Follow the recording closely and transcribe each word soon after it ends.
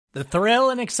The thrill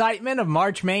and excitement of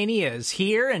March Mania is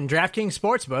here, and DraftKings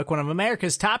Sportsbook, one of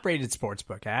America's top-rated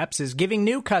sportsbook apps, is giving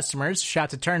new customers a shot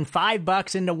to turn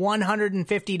 $5 into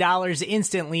 $150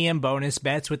 instantly in bonus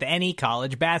bets with any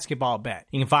college basketball bet.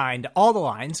 You can find all the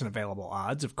lines and available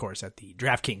odds, of course, at the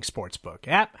DraftKings Sportsbook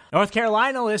app. North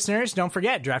Carolina listeners, don't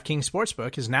forget, DraftKings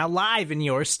Sportsbook is now live in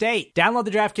your state. Download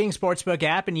the DraftKings Sportsbook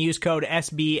app and use code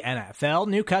SBNFL.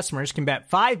 New customers can bet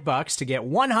 $5 to get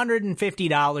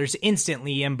 $150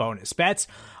 instantly in bonus bets,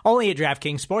 only at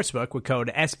DraftKings Sportsbook with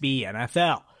code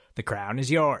SBNFL. The crown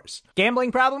is yours.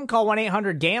 Gambling problem? Call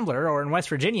 1-800-GAMBLER, or in West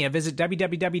Virginia, visit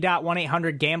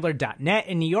www.1800gambler.net.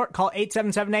 In New York, call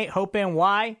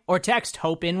 877-8-HOPE-NY or text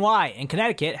HOPE-NY. In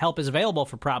Connecticut, help is available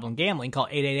for problem gambling. Call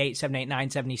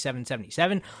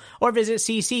 888-789-7777 or visit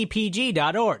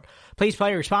ccpg.org. Please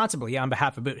play responsibly on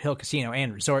behalf of Boot Hill Casino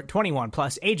and Resort. 21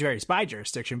 plus, age varies by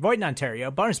jurisdiction. Void in Ontario.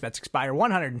 Bonus bets expire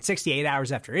 168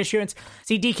 hours after issuance.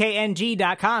 See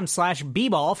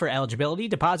dkng.com/bball for eligibility,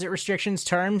 deposit restrictions,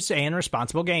 terms, and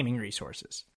responsible gaming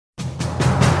resources.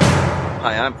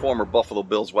 Hi, I'm former Buffalo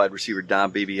Bills wide receiver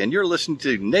Don Beebe, and you're listening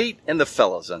to Nate and the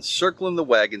Fellas on Circling the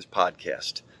Wagons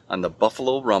podcast on the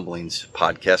Buffalo Rumblings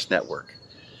Podcast Network.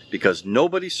 Because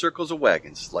nobody circles the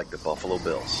wagons like the Buffalo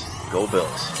Bills. Go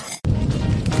Bills.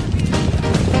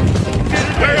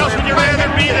 Where else would you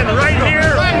rather be than right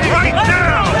here, right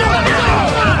now?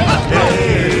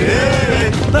 Hey,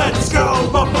 hey, let's go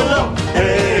Buffalo!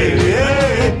 Hey,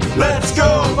 hey, let's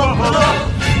go Buffalo!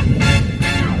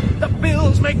 The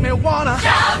Bills make me wanna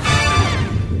shout!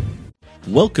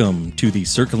 Welcome to the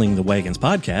Circling the Wagons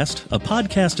podcast, a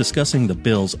podcast discussing the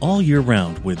Bills all year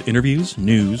round with interviews,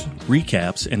 news,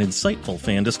 recaps, and insightful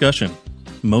fan discussion.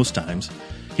 Most times.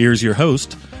 Here's your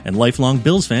host and lifelong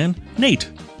Bills fan, Nate.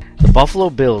 The Buffalo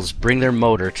Bills bring their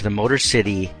motor to the Motor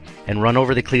City and run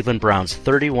over the Cleveland Browns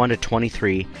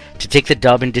 31-23 to take the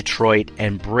dub in Detroit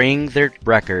and bring their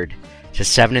record to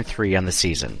 7-3 on the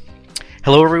season.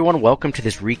 Hello everyone, welcome to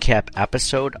this recap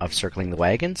episode of Circling the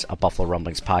Wagons, a Buffalo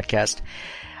Rumblings podcast.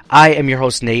 I am your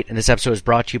host Nate, and this episode is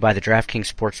brought to you by the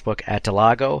DraftKings Sportsbook at Del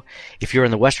Lago. If you're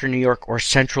in the Western New York or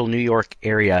Central New York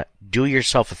area, do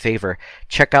yourself a favor,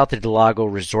 check out the Del Lago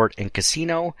Resort and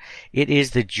Casino. It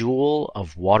is the jewel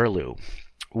of Waterloo.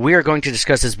 We are going to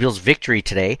discuss this Bills victory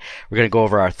today. We're going to go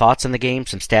over our thoughts on the game,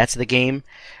 some stats of the game,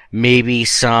 maybe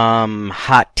some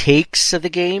hot takes of the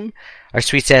game, our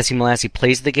sweet sassy Molassy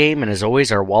plays of the game, and as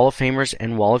always, our Wall of Famers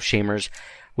and Wall of Shamers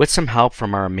with some help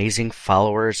from our amazing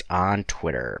followers on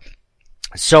Twitter.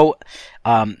 So,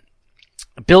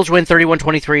 Bills win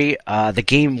 31-23. The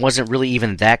game wasn't really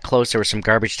even that close. There were some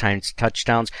garbage time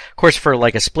touchdowns. Of course, for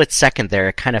like a split second there,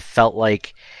 it kind of felt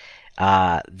like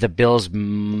the Bills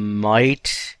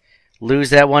might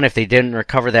lose that one if they didn't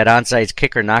recover that onside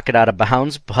kick or knock it out of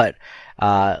bounds. But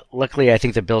luckily, I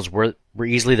think the Bills were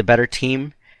easily the better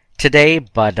team today.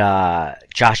 But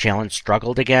Josh Allen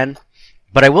struggled again.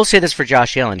 But I will say this for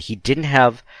Josh Allen. He didn't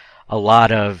have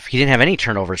any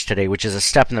turnovers today, which is a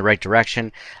step in the right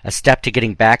direction, a step to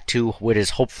getting back to what is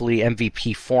hopefully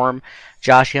MVP form.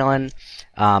 Josh Allen,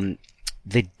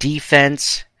 the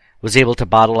defense was able to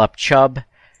bottle up Chubb.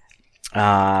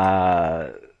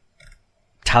 Tyler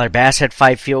Bass had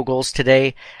 5 field goals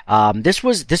today. This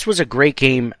was a great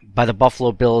game by the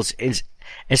Buffalo Bills.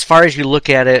 As far as you look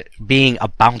at it being a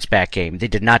bounce-back game, they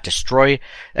did not destroy.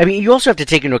 I mean, you also have to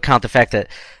take into account the fact that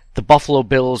the Buffalo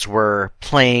Bills were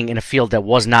playing in a field that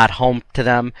was not home to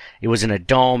them. It was in a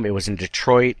dome. It was in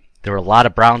Detroit. There were a lot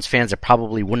of Browns fans that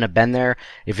probably wouldn't have been there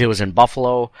if it was in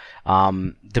Buffalo.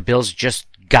 The Bills just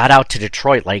got out to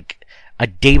Detroit like a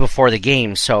day before the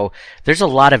game, so there's a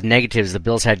lot of negatives the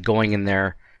Bills had going in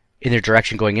their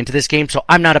direction going into this game. So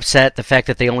I'm not upset. The fact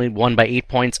that they only won by 8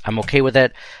 points, I'm okay with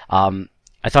it.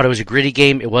 I thought it was a gritty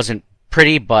game. It wasn't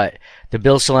pretty, but the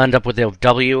Bills still end up with a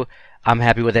W. I'm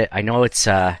happy with it. I know it's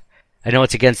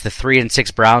against the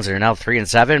 3-6 Browns that are now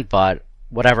 3-7, but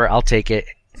whatever, I'll take it.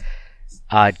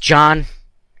 John,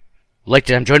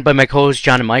 I'm joined by my co-hosts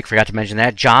John and Mike. Forgot to mention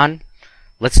that. John,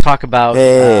 let's talk about.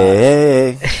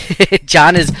 Hey.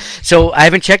 John so I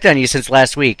haven't checked on you since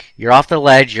last week. You're off the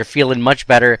ledge. You're feeling much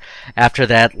better after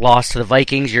that loss to the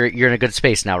Vikings. You're in a good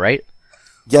space now, right?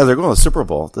 Yeah, they're going to the Super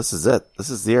Bowl. This is it.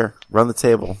 This is the year. Run the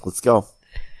table. Let's go.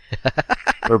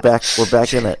 We're back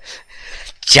in it.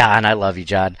 John, I love you,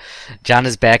 John. John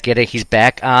is back in it. He's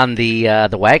back on the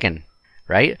wagon,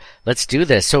 right? Let's do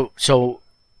this. So,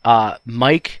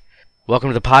 Mike,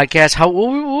 welcome to the podcast. What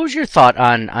was your thought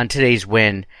on today's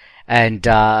win? And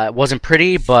it wasn't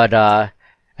pretty, but I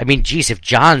mean, geez, if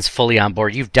John's fully on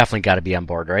board, you've definitely got to be on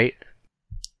board, right?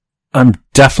 I'm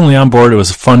definitely on board. It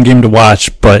was a fun game to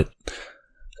watch, but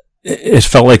it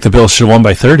felt like the Bills should have won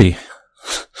by 30.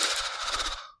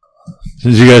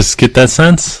 Did you guys get that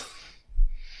sense?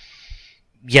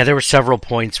 Yeah, there were several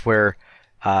points where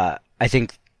I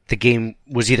think the game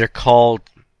was either called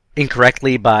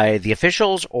incorrectly by the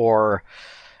officials or,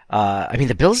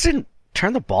 the Bills didn't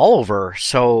turn the ball over,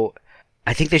 so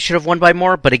I think they should have won by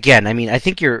more. But again, I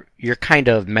think you're kind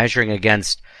of measuring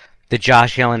against the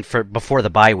Josh Allen for before the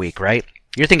bye week, right?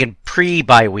 You're thinking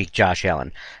pre-bye week Josh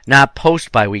Allen, not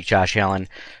post-bye week Josh Allen,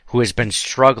 who has been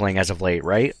struggling as of late,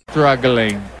 right?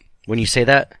 Struggling. When you say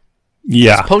that?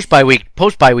 Yeah. Post-bye week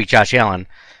Josh Allen,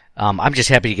 I'm just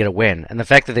happy to get a win. And the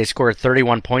fact that they scored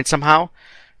 31 points somehow,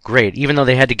 great. Even though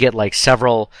they had to get like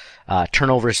several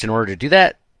turnovers in order to do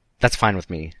that, that's fine with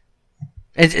me.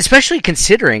 And especially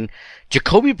considering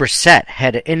Jacoby Brissett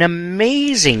had an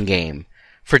amazing game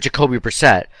for Jacoby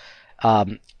Brissett.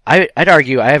 I'd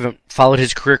argue, I haven't followed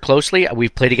his career closely.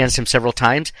 We've played against him several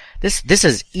times. This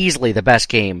is easily the best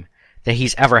game that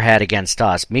he's ever had against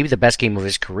us. Maybe the best game of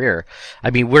his career.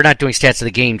 We're not doing stats of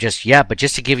the game just yet, but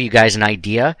just to give you guys an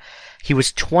idea, he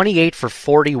was 28 for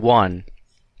 41,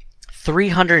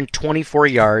 324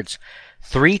 yards,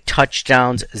 3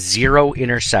 touchdowns, 0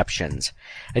 interceptions.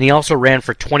 And he also ran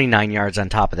for 29 yards on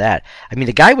top of that.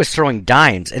 The guy was throwing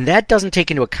dimes, and that doesn't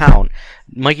take into account,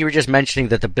 Mike, you were just mentioning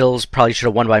that the Bills probably should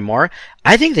have won by more.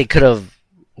 I think they could have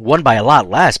won by a lot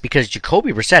less because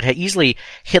Jacoby Brissett had easily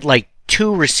hit like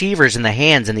 2 receivers in the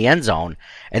hands in the end zone,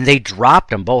 and they dropped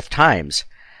them both times.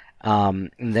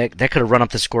 That could have run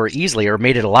up the score easily or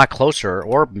made it a lot closer,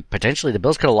 or potentially the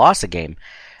Bills could have lost the game.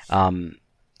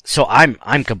 So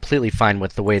I'm completely fine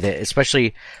with the way that,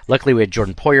 especially, luckily we had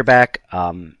Jordan Poyer back.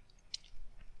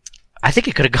 I think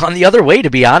it could have gone the other way, to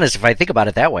be honest, if I think about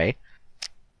it that way.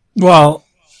 Well,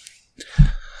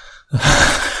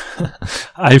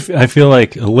 I feel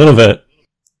like a little bit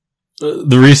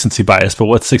the recency bias, but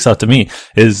what sticks out to me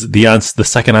is the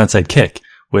second onside kick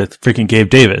with freaking Gabe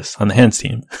Davis on the hands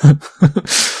team.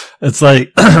 It's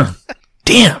like,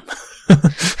 damn.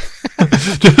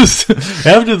 Just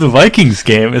after the Vikings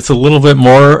game, it's a little bit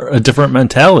more a different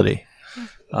mentality.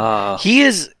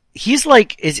 He's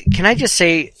like, can I just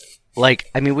say, like,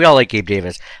 we all like Gabe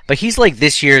Davis, but he's like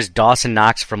this year's Dawson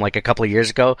Knox from like a couple of years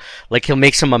ago. Like, he'll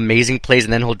make some amazing plays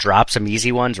and then he'll drop some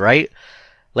easy ones, right?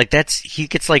 Like, he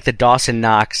gets like the Dawson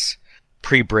Knox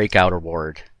pre-breakout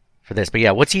award for this. But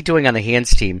yeah, what's he doing on the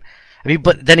hands team?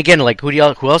 But then again, like, who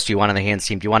else do you want on the hands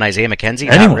team? Do you want Isaiah McKenzie?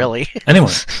 Anyone. Not really.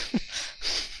 Anyone.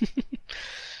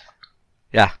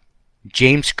 Yeah.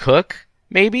 James Cook,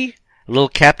 maybe? A little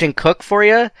Captain Cook for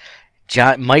you?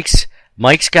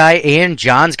 Mike's guy and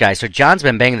John's guy. So John's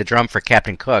been banging the drum for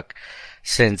Captain Cook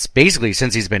since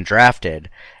he's been drafted.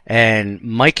 And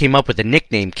Mike came up with the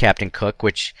nickname Captain Cook,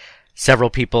 which several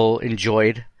people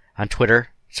enjoyed on Twitter,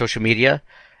 social media.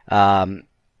 So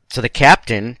the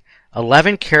captain,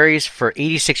 11 carries for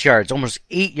 86 yards, almost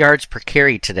 8 yards per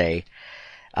carry today.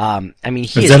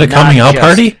 Is that a coming out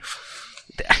party?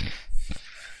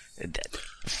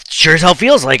 Sure as hell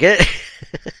feels like it.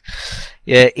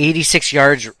 Yeah, 86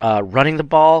 yards running the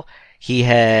ball. He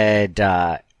had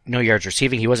no yards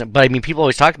receiving. He wasn't, but people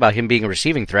always talked about him being a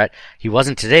receiving threat. He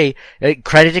wasn't today.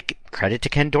 Credit to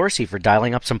Ken Dorsey for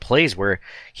dialing up some plays where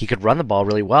he could run the ball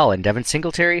really well. And Devin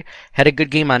Singletary had a good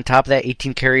game on top of that.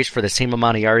 18 carries for the same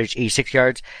amount of yardage, 86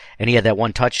 yards, and he had that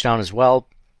 1 touchdown as well.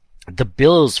 The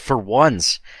Bills, for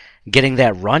once, getting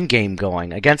that run game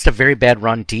going against a very bad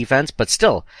run defense, but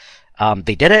still,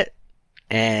 they did it,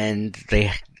 and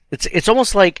it's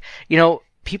almost like,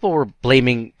 people were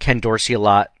blaming Ken Dorsey a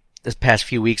lot this past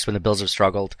few weeks when the Bills have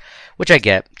struggled, which I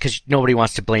get, because nobody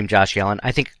wants to blame Josh Allen.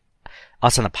 I think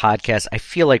us on the podcast, I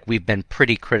feel like we've been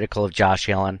pretty critical of Josh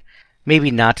Allen. Maybe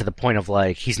not to the point of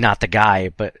like, he's not the guy,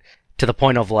 but to the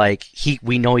point of like,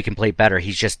 we know he can play better.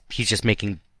 He's just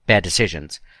making bad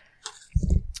decisions.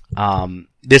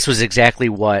 This was exactly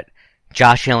what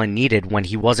Josh Allen needed when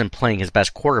he wasn't playing his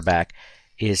best quarterback,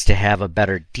 is to have a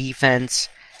better defense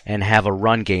and have a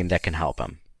run game that can help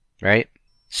him, right?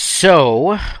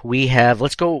 So we have,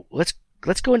 let's go into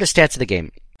stats of the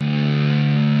game.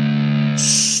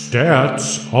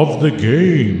 Stats of the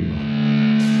game.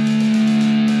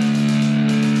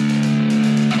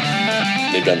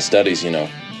 They've done studies,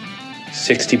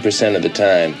 60% of the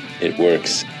time it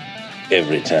works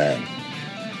every time.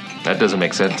 That doesn't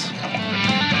make sense.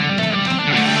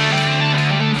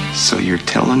 So you're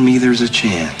telling me there's a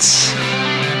chance?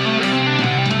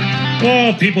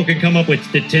 Well, people can come up with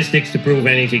statistics to prove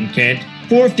anything, Kent.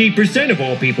 40% of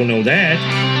all people know that.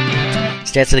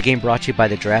 Stats of the game brought to you by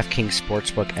the DraftKings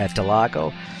Sportsbook at Del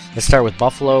Lago. Let's start with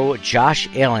Buffalo. Josh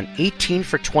Allen, 18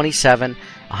 for 27,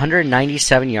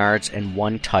 197 yards and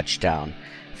 1 touchdown.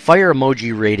 Fire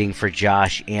emoji rating for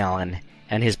Josh Allen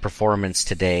and his performance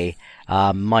today.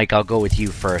 Mike, I'll go with you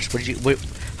first.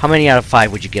 How many out of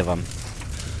 5 would you give him?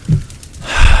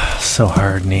 So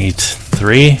hard, Nate.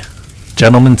 3?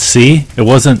 Gentleman C? It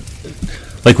wasn't...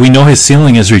 Like, we know his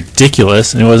ceiling is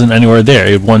ridiculous, and it wasn't anywhere there.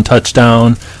 He had 1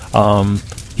 touchdown.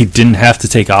 He didn't have to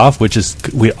take off, which is...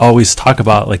 We always talk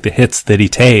about, like, the hits that he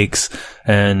takes,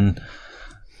 and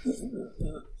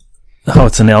how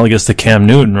it's analogous to Cam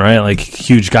Newton, right? Like,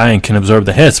 huge guy and can absorb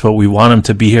the hits, but we want him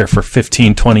to be here for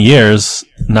 15, 20 years,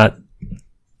 not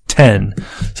 10.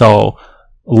 So,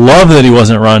 love that he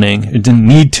wasn't running. It didn't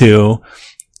need to.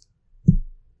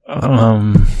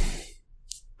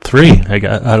 3, I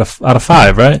got out of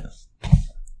 5, right?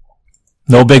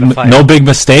 No big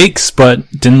mistakes, but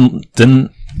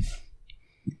didn't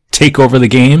take over the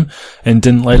game and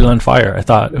didn't light it on fire. I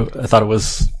thought it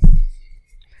was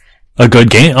a good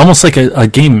game, almost like a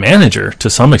game manager to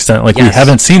some extent. Like, yes. We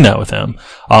haven't seen that with him.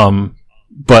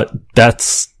 But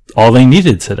that's all they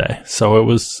needed today.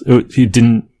 So he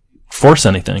didn't force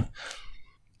anything.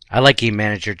 I like game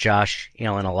manager Josh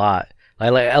Allen a lot. I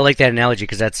like that analogy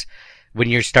because that's when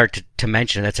you start to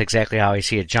mention, that's exactly how I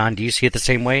see it. John, do you see it the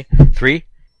same way? 3?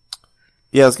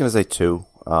 Yeah, I was going to say 2.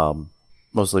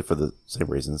 Mostly for the same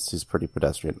reasons. He's pretty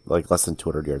pedestrian, like less than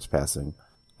 200 yards passing.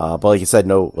 But like you said,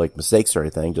 no like mistakes or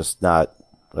anything, just not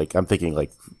like, I'm thinking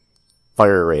like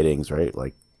fire ratings, right?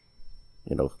 Like,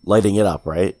 lighting it up,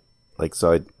 right? Like,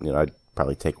 so I'd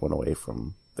probably take 1 away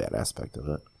from that aspect of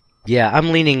it. Yeah,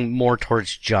 I'm leaning more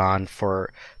towards John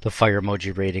for the fire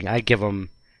emoji rating.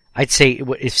 I'd say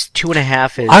it's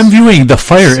 2.5 is... I'm viewing the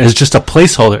fire as just a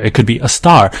placeholder. It could be a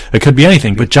star. It could be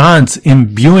anything. But John's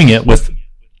imbuing it with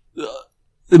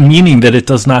the meaning that it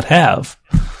does not have.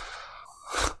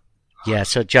 Yeah,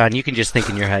 so John, you can just think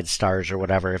in your head stars or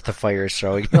whatever if the fire is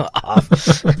throwing you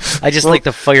off. I just like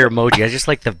the fire emoji. I just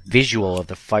like the visual of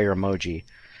the fire emoji.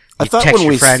 I thought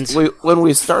when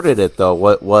we started it, though,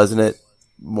 wasn't it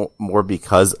more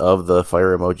because of the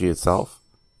fire emoji itself?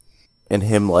 And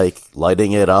him, like,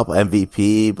 lighting it up,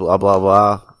 MVP, blah, blah,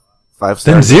 blah. 5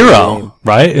 stars. Then 0,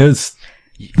 right?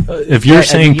 If you're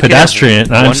saying pedestrian,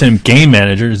 and I'm saying game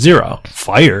manager, 0.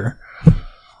 Fire.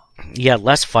 Yeah,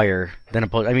 less fire than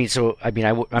opposed.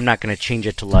 I'm not going to change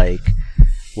it to, like,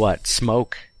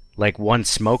 smoke? Like 1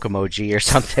 smoke emoji or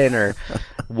something, or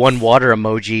 1 water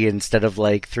emoji instead of,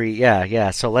 like, 3.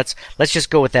 Yeah. So let's just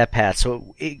go with that path.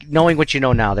 So knowing what you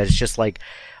know now, that it's just, like,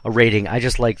 a rating. I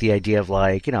just like the idea of,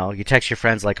 like, you text your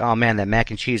friends like, oh man, that mac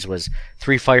and cheese was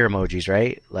 3 fire emojis,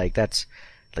 right? Like, that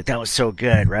was so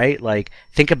good, right? Like,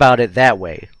 think about it that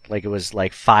way. Like, it was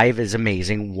like 5 is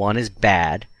amazing, 1 is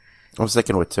bad. I'm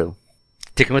sticking with 2.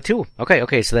 Sticking with 2.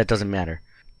 Okay, so that doesn't matter.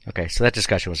 Okay, so that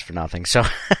discussion was for nothing. So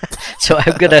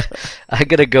I'm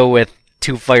gonna go with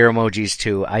 2 fire emojis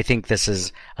too. I think this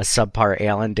is a subpar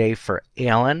Allen day for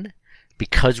Allen.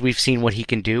 Because we've seen what he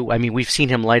can do. I mean, we've seen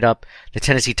him light up the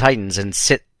Tennessee Titans and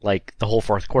sit, like, the whole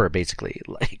 4th quarter, basically.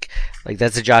 Like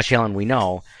that's the Josh Allen we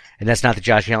know, and that's not the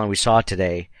Josh Allen we saw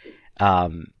today.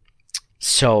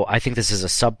 So I think this is a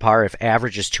subpar. If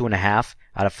average is 2.5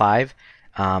 out of 5,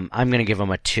 I'm going to give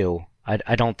him a 2.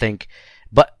 I don't think...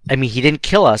 But, I mean, he didn't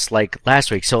kill us like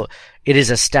last week, so it is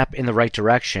a step in the right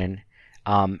direction.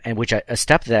 And a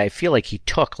step that I feel like he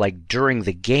took, like, during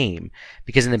the game,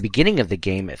 because in the beginning of the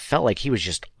game, it felt like he was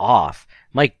just off.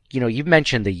 Mike, you've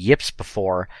mentioned the yips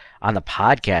before on the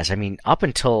podcast. I mean, up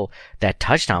until that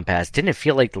touchdown pass, didn't it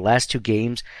feel like the last 2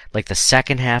 games, like the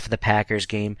second half of the Packers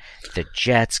game, the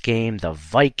Jets game, the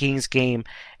Vikings game,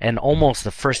 and almost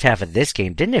the first half of this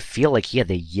game, didn't it feel like he had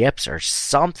the yips or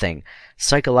something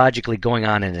psychologically going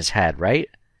on in his head, right?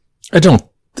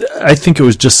 I think it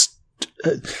was just,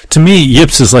 to me,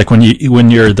 yips is like when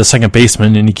you're the second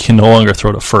baseman and you can no longer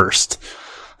throw to first.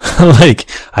 Like,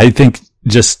 I think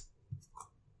just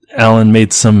Allen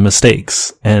made some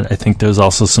mistakes, and I think there's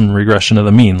also some regression of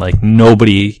the mean. Like,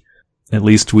 nobody, at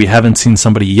least we haven't seen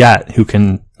somebody yet who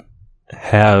can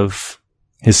have,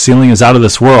 his ceiling is out of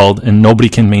this world, and nobody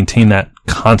can maintain that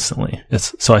constantly.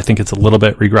 So I think it's a little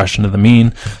bit regression of the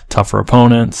mean, tougher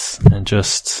opponents, and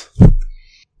just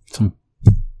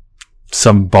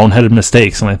some boneheaded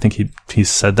mistakes, and I think he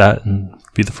said that and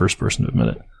be the first person to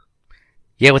admit it.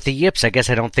 Yeah, with the yips, I guess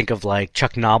I don't think of, like,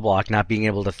 Chuck Knobloch not being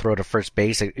able to throw to first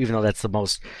base, even though that's the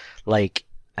most, like,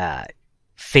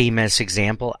 famous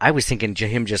example. I was thinking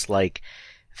him just, like,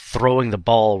 throwing the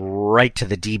ball right to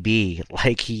the DB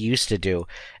like he used to do,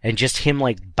 and just him,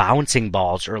 like, bouncing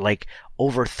balls or, like,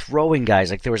 overthrowing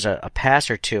guys. Like, there was a pass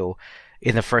or 2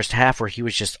 in the first half where he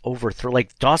was just overthrow.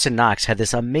 Like, Dawson Knox had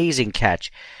this amazing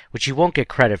catch, which he won't get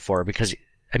credit for because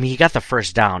I mean, he got the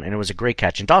first down, and it was a great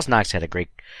catch. And Dawson Knox had a great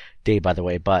day, by the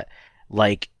way, but,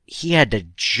 like, he had to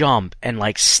jump and,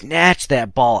 like, snatch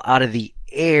that ball out of the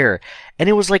air. And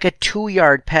it was like a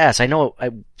 2-yard pass. I know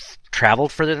I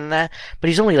traveled further than that, but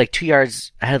he's only like 2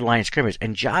 yards ahead of the line of scrimmage.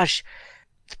 And Josh,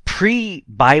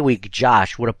 pre-bye week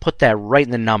Josh would have put that right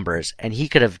in the numbers, and he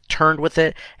could have turned with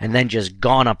it and then just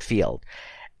gone upfield.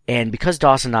 And because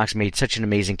Dawson Knox made such an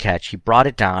amazing catch, he brought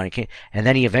it down, and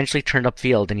then he eventually turned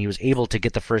upfield, and he was able to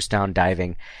get the first down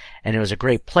diving. And it was a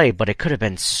great play, but it could have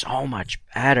been so much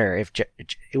better if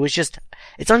it was just,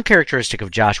 it's uncharacteristic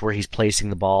of Josh where he's placing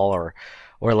the ball, or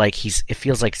like it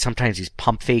feels like sometimes he's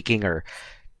pump faking, or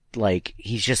like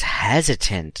he's just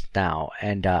hesitant now.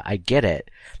 And I get it.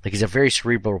 Like, he's a very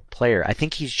cerebral player. I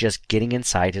think he's just getting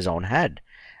inside his own head.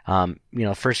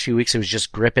 First few weeks it was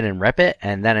just grip it and rep it,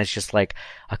 and then it's just like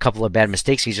a couple of bad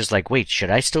mistakes. He's just like, wait, should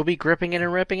I still be gripping it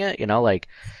and repping it?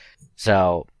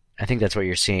 So I think that's what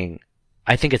you're seeing.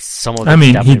 I think it's some of. I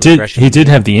mean, he did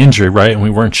have the injury, right? And we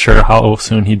weren't sure how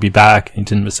soon he'd be back. He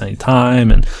didn't miss any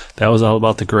time, and that was all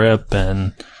about the grip.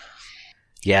 And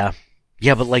yeah,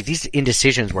 but like these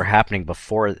indecisions were happening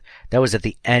before. That was at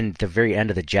the very end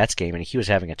of the Jets game, and he was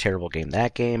having a terrible game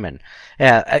that game. And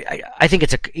yeah, I think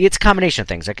it's a combination of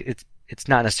things. Like it's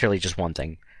not necessarily just one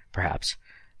thing, perhaps.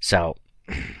 So,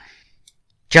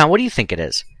 John, what do you think it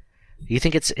is? Do you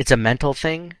think it's a mental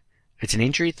thing? It's an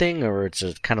injury thing, or it's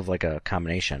a kind of like a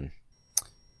combination?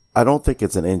 I don't think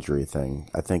it's an injury thing.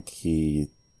 I think he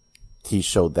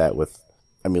showed that with,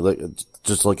 I mean,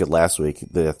 just look at last week,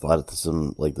 the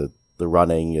athleticism, like the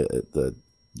running, the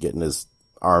getting his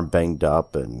arm banged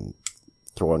up and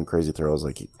throwing crazy throws.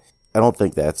 Like, I don't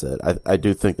think that's it. I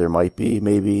do think there might be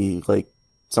maybe like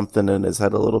something in his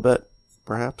head a little bit,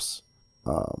 perhaps.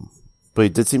 But he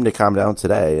did seem to calm down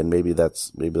today, and maybe that's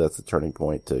the turning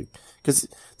point because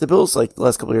the Bills, like the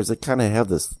last couple of years, they kind of have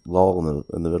this lull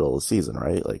in the middle of the season,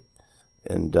 right? Like,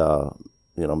 and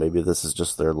maybe this is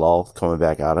just their lull coming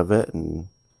back out of it, and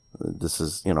this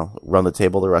is run the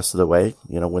table the rest of the way,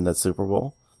 win that Super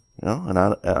Bowl, and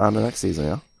on the next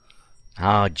season,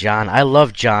 Oh, John, I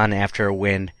love John after a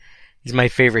win. He's my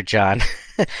favorite John.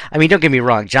 I mean, don't get me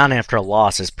wrong, John after a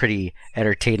loss is pretty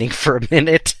entertaining for a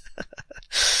minute.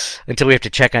 Until we have to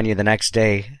check on you the next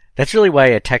day. That's really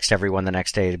why I text everyone the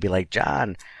next day to be like,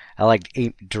 John, I like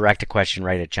direct a question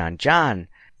right at John. John,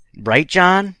 right,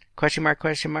 John? Question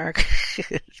mark.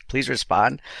 Please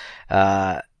respond.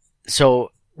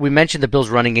 So we mentioned the Bills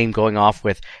running game going off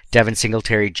with Devin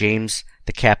Singletary, James,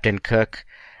 the captain, Cook.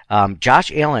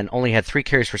 Josh Allen only had 3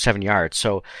 carries for 7 yards.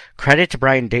 So credit to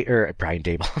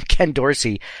Ken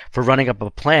Dorsey for running up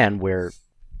a plan where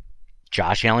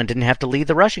Josh Allen didn't have to lead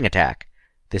the rushing attack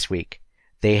this week.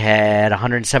 They had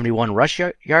 171 rush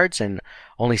yards, and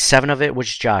only 7 of it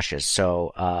was Josh's.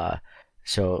 So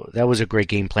that was a great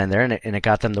game plan there, and it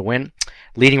got them the win.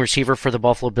 Leading receiver for the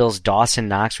Buffalo Bills, Dawson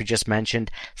Knox, we just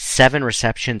mentioned, 7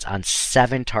 receptions on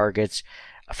 7 targets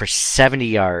for 70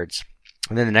 yards.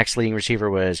 And then the next leading receiver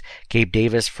was Gabe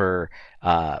Davis for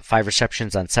 5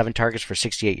 receptions on 7 targets for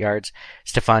 68 yards.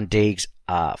 Stephon Diggs,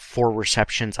 4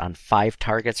 receptions on 5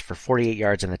 targets for 48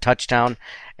 yards and a touchdown,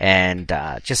 and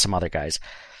just some other guys.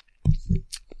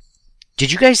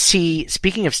 Did you guys see,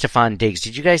 speaking of Stephon Diggs,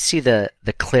 did you guys see the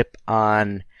clip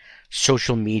on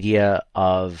social media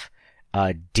of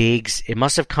Diggs? It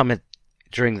must have come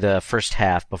during the first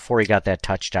half before he got that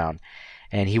touchdown.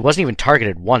 And he wasn't even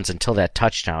targeted once until that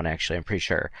touchdown, actually, I'm pretty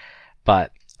sure.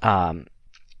 But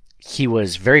he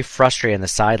was very frustrated on the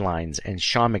sidelines, and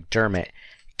Sean McDermott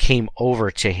came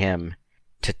over to him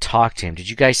to talk to him. Did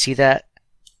you guys see that?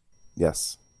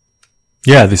 Yes.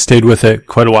 Yeah, they stayed with it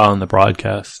quite a while in the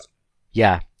broadcast.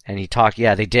 Yeah, and he talked.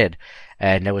 Yeah, they did.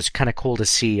 And it was kind of cool to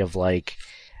see of like,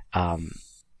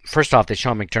 first off, that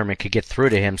Sean McDermott could get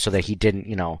through to him so that he didn't,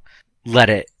 let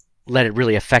it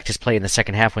really affect his play in the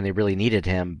second half when they really needed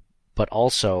him, but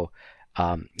also,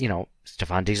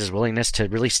 Stephon Diggs' willingness to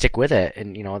really stick with it.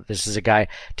 And, this is a guy,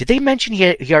 did they mention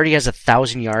he already has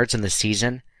 1,000 yards in the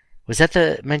season? Was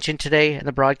that mentioned today in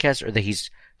the broadcast, or that he's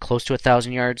close to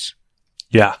 1,000 yards?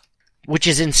 Yeah. Which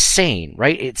is insane,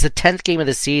 right? It's the 10th game of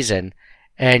the season,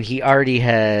 and he already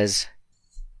has,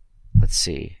 let's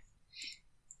see,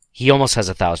 he almost has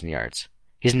 1,000 yards.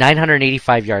 He has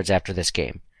 985 yards after this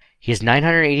game. He has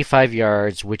 985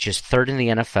 yards, which is 3rd in the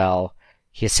NFL.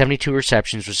 He has 72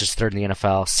 receptions, which is 3rd in the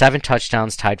NFL. 7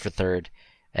 touchdowns, tied for 3rd.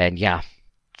 And yeah,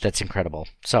 that's incredible.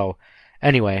 So,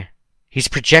 anyway, he's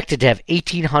projected to have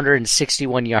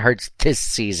 1,861 yards this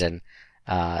season.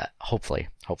 Hopefully.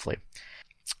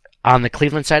 On the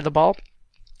Cleveland side of the ball,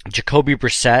 Jacoby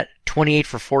Brissett, 28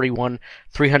 for 41,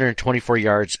 324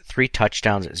 yards, 3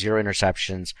 touchdowns, 0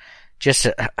 interceptions. Just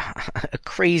a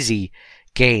crazy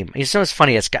game. You know, it's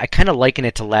funny. I kind of liken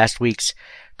it to last week's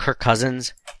Kirk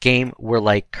Cousins game, where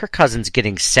like Kirk Cousins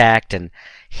getting sacked and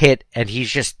hit, and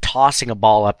he's just tossing a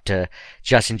ball up to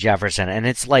Justin Jefferson, and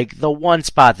it's like the one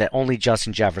spot that only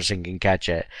Justin Jefferson can catch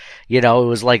it. You know, it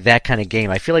was like that kind of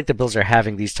game. I feel like the Bills are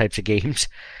having these types of games.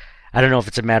 I don't know if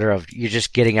it's a matter of you're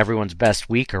just getting everyone's best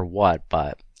week or what,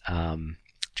 but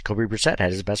Jacoby Brissett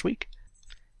had his best week.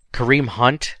 Kareem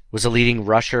Hunt was a leading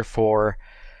rusher for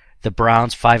the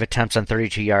Browns, 5 attempts on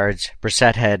 32 yards.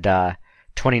 Brissett had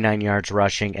 29 yards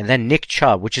rushing. And then Nick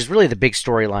Chubb, which is really the big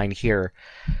storyline here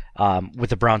with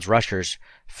the Browns rushers,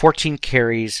 14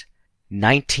 carries,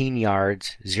 19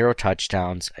 yards, 0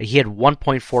 touchdowns. He had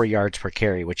 1.4 yards per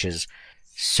carry, which is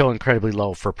so incredibly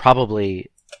low for probably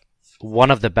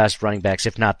one of the best running backs,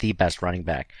 if not the best running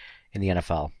back in the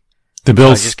NFL. The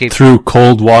Bills threw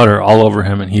cold water all over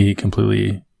him, and he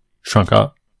completely shrunk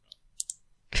up.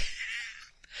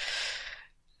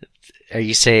 Are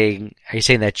you saying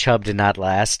that Chubb did not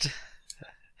last?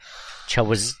 Chubb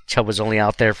was only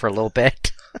out there for a little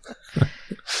bit.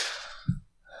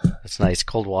 That's nice.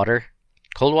 Cold water.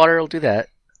 Cold water will do that.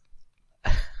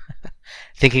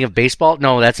 Thinking of baseball?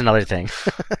 No, that's another thing.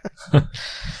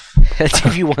 That's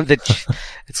if you want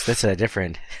that's a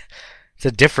different. It's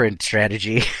a different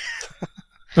strategy.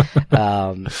 You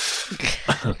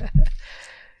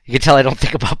can tell I don't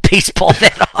think about baseball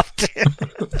that often.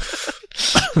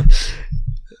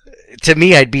 To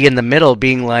me, I'd be in the middle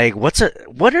being like, what are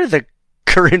the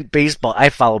current baseball? I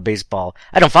follow baseball.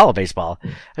 I don't follow baseball.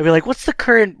 I'd be like, what's a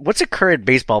current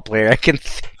baseball player I can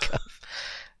think of?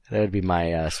 That would be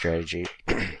my strategy.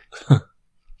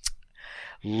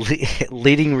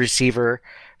 Leading receiver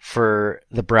for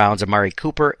the Browns, Amari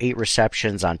Cooper, 8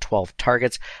 receptions on 12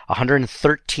 targets,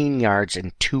 113 yards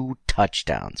and 2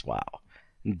 touchdowns. Wow.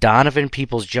 Donovan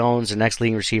Peoples-Jones, the next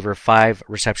leading receiver, 5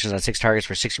 receptions on 6 targets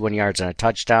for 61 yards and a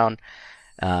touchdown.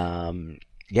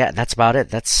 Yeah, that's about it.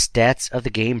 That's stats of the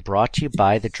game brought to you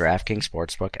by the DraftKings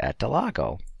Sportsbook at Del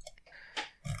Lago.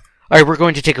 All right, we're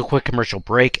going to take a quick commercial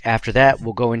break. After that,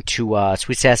 we'll go into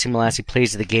Sweet Sassy Molassy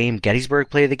plays of the game, Gettysburg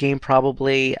play of the game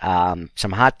probably,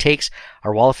 some hot takes,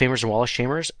 our Wall of Famers and Wall of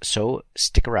Shamers, so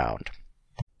stick around.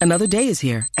 Another day is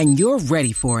here, and you're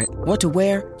ready for it. What to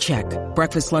wear? Check.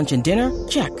 Breakfast, lunch, and dinner?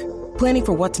 Check. Planning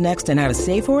for what's next and how to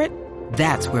save for it?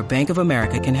 That's where Bank of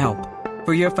America can help.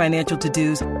 For your financial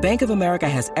to-dos, Bank of America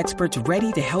has experts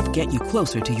ready to help get you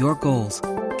closer to your goals.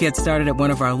 Get started at one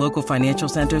of our local financial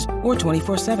centers or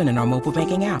 24/7 in our mobile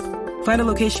banking app. Find a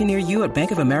location near you at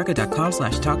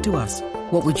bankofamerica.com/talktous.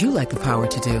 What would you like the power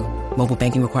to do? Mobile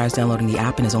banking requires downloading the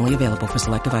app and is only available for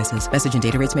select devices. Message and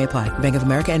data rates may apply. Bank of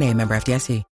America NA, member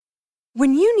FDIC.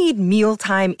 When you need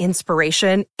mealtime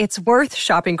inspiration, it's worth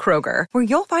shopping Kroger, where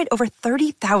you'll find over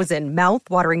 30,000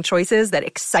 mouth-watering choices that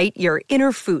excite your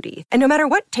inner foodie. And no matter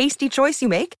what tasty choice you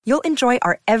make, you'll enjoy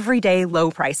our everyday low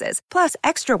prices, plus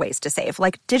extra ways to save,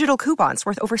 like digital coupons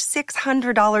worth over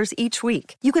 $600 each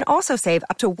week. You can also save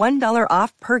up to $1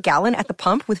 off per gallon at the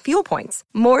pump with fuel points.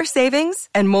 More savings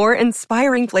and more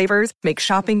inspiring flavors make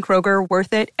shopping Kroger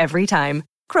worth it every time.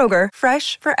 Kroger,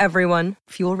 fresh for everyone.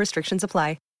 Fuel restrictions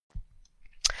apply.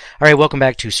 All right, welcome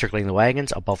back to Circling the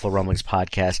Wagons, a Buffalo Rumblings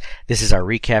podcast. This is our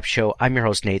recap show. I'm your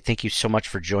host, Nate. Thank you so much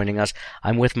for joining us.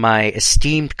 I'm with my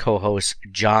esteemed co-hosts,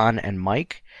 John and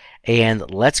Mike,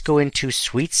 and let's go into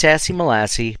Sweet Sassy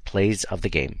Molassy plays of the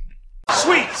game.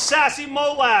 Sweet Sassy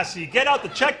Molassy, get out the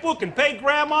checkbook and pay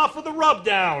Grandma for the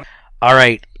rubdown. All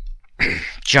right,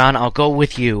 John, I'll go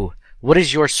with you. What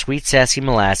is your Sweet Sassy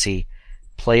Molassy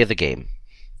play of the game?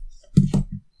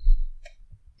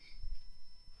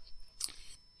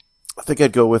 I think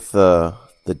I'd go with the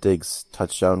Diggs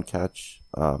touchdown catch.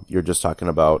 You're just talking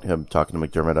about him talking to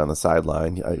McDermott on the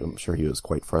sideline. I'm sure he was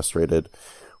quite frustrated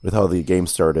with how the game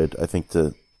started. I think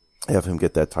to have him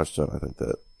get that touchdown, I think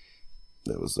that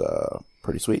was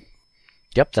pretty sweet.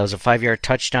 Yep, that was a 5-yard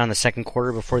touchdown in the second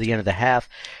quarter before the end of the half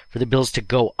for the Bills to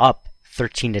go up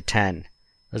 13-10. That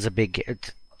was a big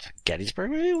Gettysburg.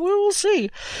 We'll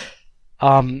see.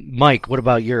 Mike, what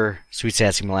about your Sweet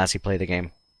Sassy Molassy play of the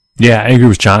game? Yeah, I agree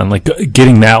with John. Like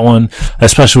getting that one,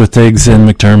 especially with Diggs and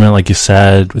McDermott, like you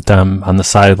said, with them on the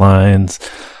sidelines.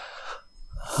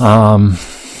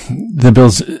 The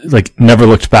Bills like never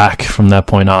looked back from that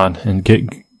point on, and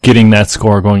getting that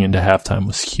score going into halftime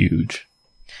was huge.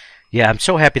 Yeah, I'm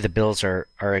so happy the Bills are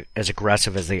as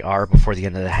aggressive as they are before the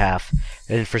end of the half,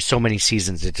 and for so many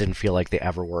seasons it didn't feel like they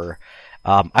ever were.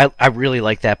 I really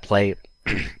like that play.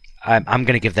 I'm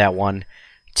going to give that one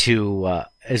to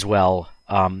as well.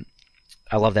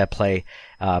 I love that play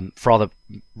for all the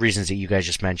reasons that you guys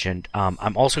just mentioned.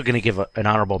 I'm also going to give an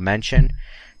honorable mention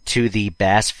to the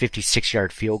Bass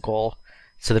 56-yard field goal,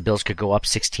 so the Bills could go up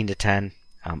 16-10.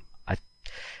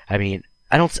 I mean,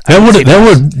 I don't. That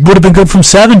would have been good from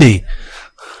 70.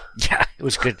 Yeah, it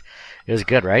was good. It was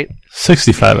good, right?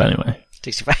 65 anyway.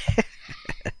 65.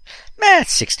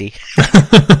 60.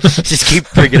 Just keep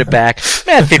bringing it back.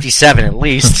 57 at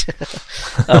least.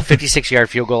 56-yard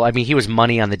field goal. I mean, he was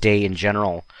money on the day in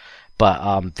general,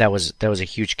 but that was a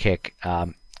huge kick.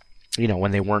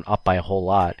 When they weren't up by a whole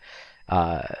lot.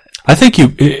 I think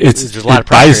there's a lot of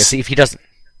pressure. If he doesn't.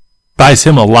 Buys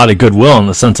him a lot of goodwill in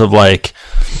the sense of like,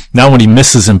 now when he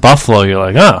misses in Buffalo,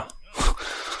 you're like, oh,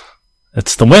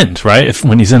 it's the wind, right?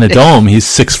 When he's in a dome, he's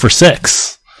 6 for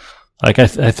 6. Like, I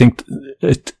think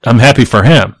I'm happy for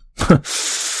him.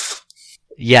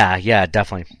 Yeah,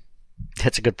 definitely.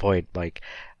 That's a good point, Mike.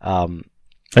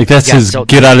 That's his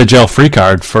get out of jail free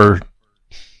card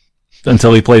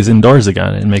until he plays indoors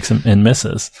again and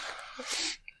misses.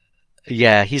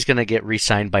 Yeah, he's going to get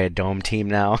re-signed by a dome team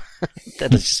now.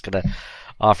 That is just going to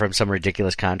offer him some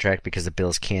ridiculous contract because the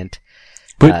Bills can't.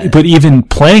 But even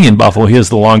playing in Buffalo, he has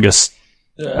the longest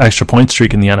extra point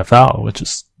streak in the NFL, which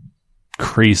is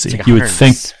crazy. It's like you would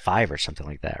think 5 or something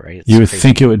like that, right? You would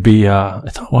think it would be I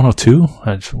thought 102,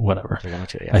 whatever.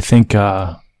 102, yeah. I think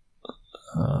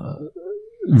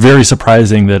very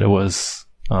surprising that it was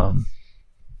a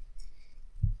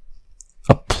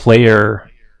player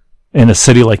in a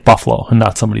city like Buffalo and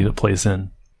not somebody that plays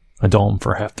in a dome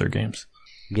for half their games.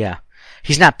 Yeah.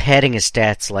 He's not padding his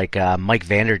stats like Mike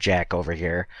Vanderjagt over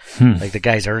here. Like the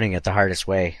guy's earning it the hardest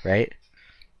way, right?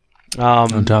 No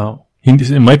doubt.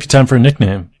 It might be time for a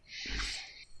nickname.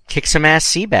 Kick some ass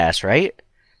Seabass, right?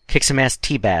 Kick some ass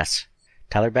T-Bass.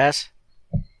 Tyler Bass?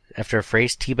 After a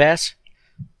phrase, T-Bass?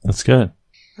 That's good.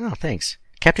 Oh, thanks.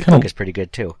 Captain Cook is pretty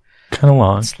good too. Kind of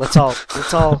long. Let's all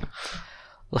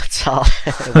what's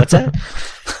that?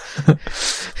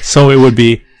 So it would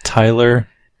be Tyler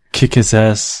Kick His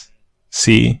Ass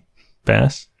C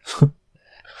Bass.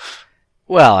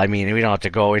 Well, I mean, we don't have to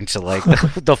go into like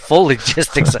the full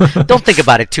logistics. Don't think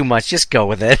about it too much. Just go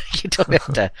with it. You don't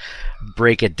have to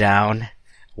break it down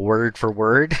word for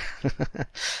word.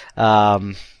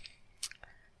 Let's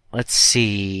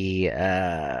see.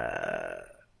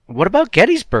 What about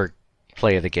Gettysburg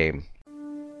play of the game?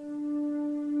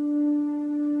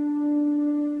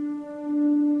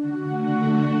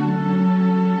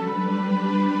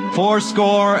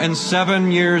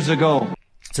 Fourscore-and-7 years ago.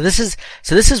 So this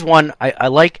is one I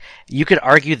like. You could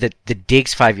argue that the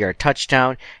Diggs 5-yard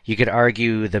touchdown. You could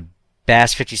argue the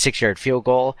Bass 56-yard field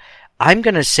goal. I'm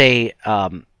gonna say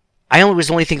I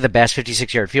was only thinking the Bass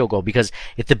 56-yard field goal because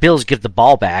if the Bills give the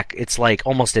ball back, it's like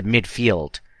almost at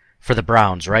midfield for the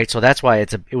Browns, right? So that's why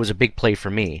it was a big play for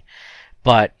me.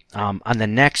 But on the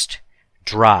next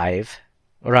drive,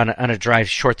 or on a drive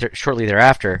shortly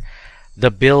thereafter, the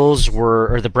Browns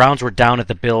were down at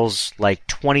the Bills' like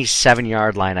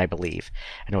 27-yard line, I believe,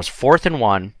 and it was 4th and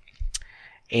 1,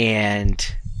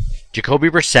 and Jacoby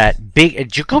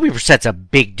Brissett's a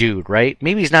big dude, right?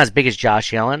 Maybe he's not as big as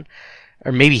Josh Allen,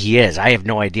 or maybe he is. I have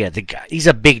no idea. He's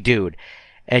a big dude,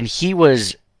 and he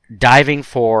was diving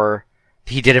for.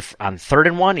 He did it on 3rd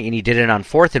and 1, and he did it on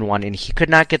 4th and 1, and he could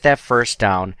not get that first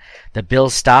down. The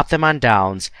Bills stopped them on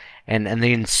downs, and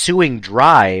the ensuing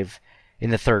drive in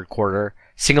the third quarter,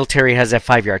 Singletary has that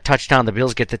 5-yard touchdown. The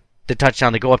Bills get the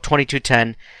touchdown. They go up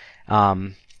 22-10.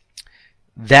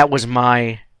 That was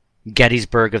my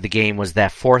Gettysburg of the game, was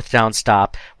that 4th down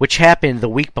stop, which happened the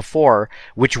week before,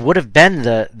 which would have been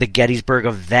the Gettysburg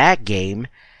of that game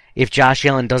if Josh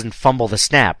Allen doesn't fumble the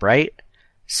snap, right?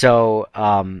 So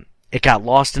it got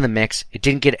lost in the mix. It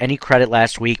didn't get any credit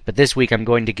last week, but this week I'm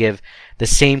going to give the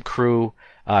same crew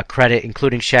credit,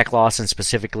 including Shaq Lawson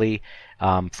specifically,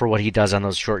 for what he does on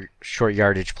those short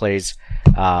yardage plays.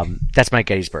 That's my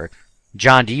Gettysburg.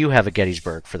 John, do you have a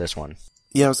Gettysburg for this one?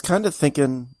 Yeah, I was kind of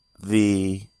thinking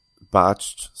the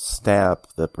botched snap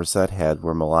that Brissett had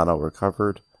where Milano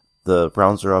recovered. The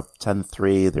Browns are up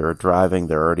 10-3. They were driving.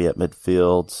 They're already at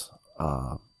midfield.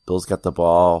 Bills got the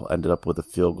ball, ended up with a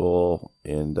field goal,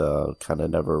 and kind of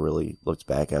never really looked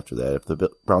back after that. If the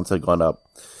Browns had gone up,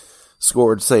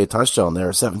 scored, say, a touchdown there,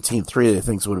 17-3,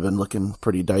 things would have been looking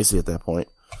pretty dicey at that point.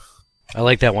 I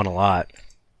like that one a lot.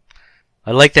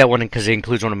 I like that one because it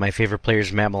includes one of my favorite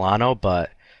players, Matt Milano,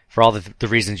 but for all the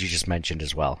reasons you just mentioned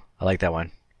as well. I like that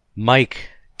one. Mike,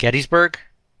 Gettysburg?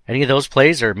 Any of those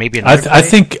plays, or maybe another play? I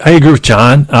think I agree with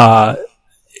John,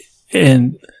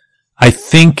 and I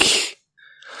think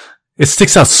it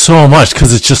sticks out so much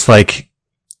because it's just like,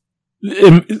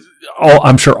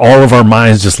 I'm sure all of our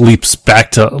minds just leapt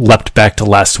back to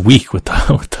last week with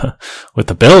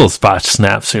the Bills botch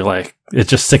snaps. So you're like, it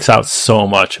just sticks out so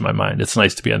much in my mind. It's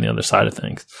nice to be on the other side of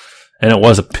things. And it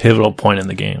was a pivotal point in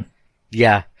the game.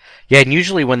 Yeah. Yeah, and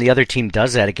usually when the other team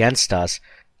does that against us,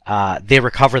 they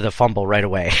recover the fumble right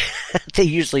away. They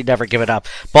usually never give it up.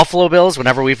 Buffalo Bills,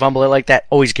 whenever we fumble it like that,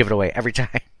 always give it away every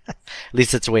time. At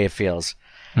least that's the way it feels.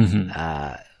 Mm-hmm.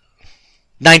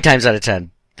 9 times out of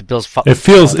 10, the Bills it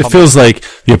feels like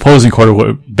the opposing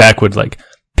quarterback would like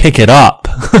pick it up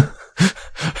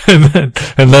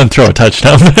and then throw a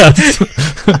touchdown pass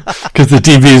because the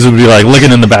DBs would be like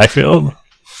looking in the backfield.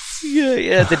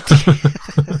 Yeah.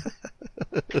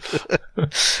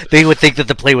 They would think that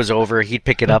the play was over. He'd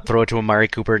pick it up, throw it to Amari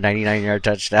Cooper, 99-yard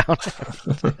touchdown.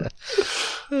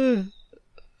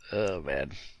 Oh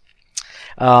man,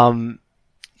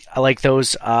 I like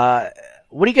those.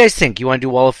 What do you guys think? You want to do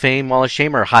Wall of Fame, Wall of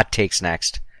Shame, or hot takes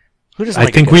next? Who doesn't? I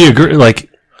think we agree. Like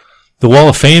the Wall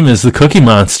of Fame is the Cookie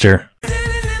Monster.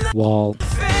 Wall.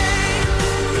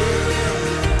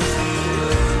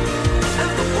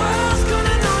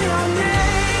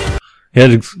 He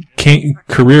had a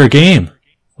career game.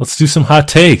 Let's do some hot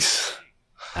takes.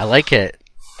 I like it.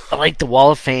 I like the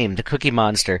Wall of Fame, the Cookie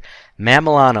Monster. Matt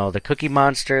Milano, the Cookie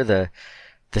Monster, the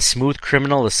Smooth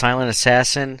Criminal, the Silent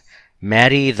Assassin,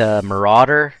 Matty the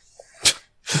Marauder.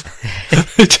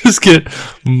 I just get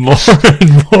more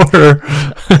and more.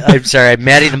 I'm sorry,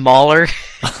 Matty the Mauler.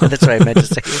 That's what I meant to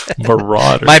say.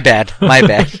 Marauder. My bad.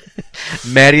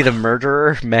 Matty the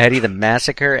Murderer, Matty the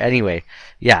Massacre. Anyway,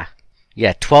 yeah,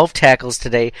 12 tackles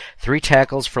today, 3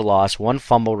 tackles for loss, 1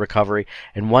 fumble recovery,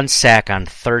 and 1 sack on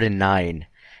 3rd and 9.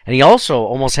 And he also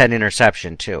almost had an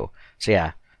interception, too. So,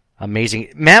 yeah,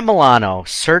 amazing. Matt Milano,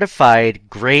 certified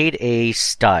grade A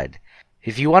stud.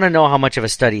 If you want to know how much of a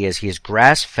stud he is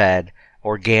grass-fed,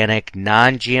 organic,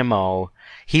 non-GMO.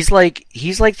 He's like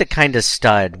the kind of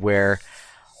stud where,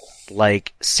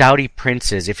 like, Saudi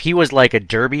princes, if he was like a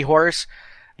derby horse,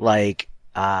 like,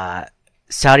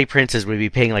 Saudi princes would be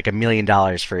paying like $1 million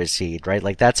for his seed, right?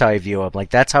 Like, that's how I view him. Like,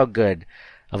 that's how good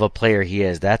of a player he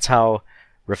is. That's how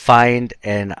refined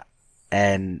and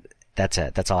that's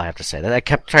it. That's all I have to say. I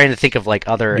kept trying to think of like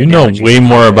other. You know way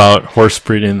more about horse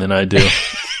breeding than I do.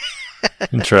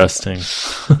 Interesting.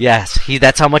 Yes,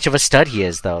 that's how much of a stud he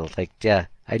is, though. Like, yeah,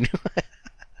 I knew.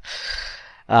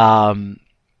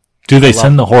 Do they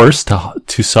send the horse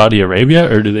to Saudi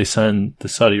Arabia, or do they send the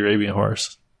Saudi Arabian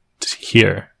horse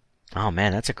here? Oh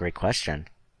man, that's a great question.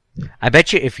 I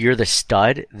bet you if you're the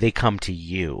stud, they come to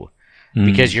you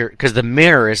because the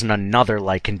mirror isn't another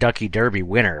like Kentucky Derby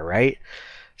winner, right?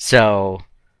 So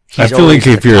I feel like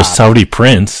if you're a Saudi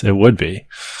prince, it would be.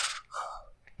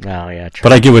 Oh yeah, true.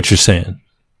 But I get what you're saying.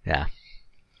 Yeah.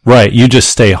 Right, you just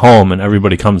stay home and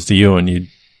everybody comes to you and you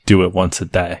do it once a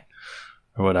day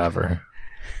or whatever.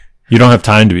 You don't have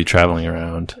time to be traveling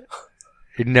around.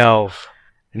 No.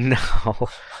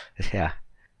 Yeah.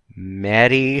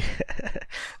 Maddie.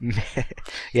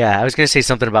 Yeah, I was going to say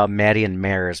something about Maddie and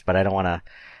mares, but I don't want to.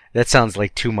 That sounds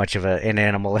like too much of an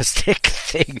animalistic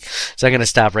thing. So I'm going to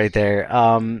stop right there.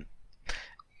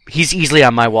 He's easily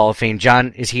on my Wall of Fame.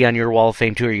 John, is he on your Wall of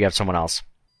Fame too, or you have someone else?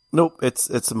 Nope, it's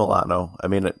a Milano. I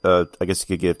mean, I guess you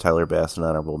could give Tyler Bass an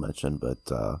honorable mention, but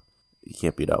you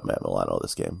can't beat out Matt Milano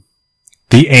this game.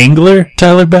 The angler,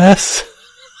 Tyler Bass?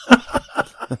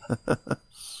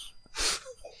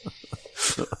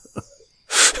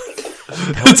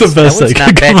 That's the best I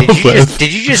can come up with.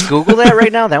 Did you just Google that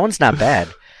right now? That one's not bad.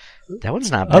 I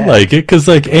like it because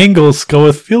like angles go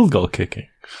with field goal kicking.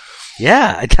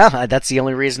 Yeah, that's the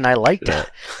only reason I liked it.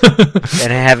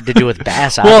 And it had to do with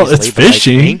bass, obviously. Well, it's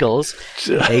fishing. Like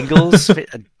angles,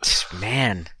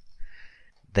 man.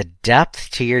 The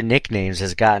depth to your nicknames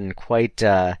has gotten quite...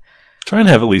 Trying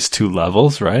to have at least 2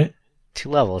 levels, right? 2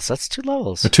 levels. That's 2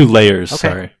 levels. Or 2 layers,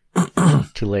 okay. Sorry.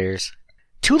 2 layers.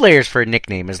 2 layers for a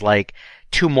nickname is like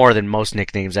 2 more than most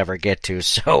nicknames ever get to.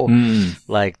 So,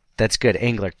 like, that's good.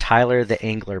 Angler. Tyler the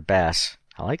Angler Bass.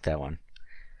 I like that one.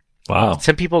 Wow.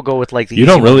 Some people go with like the you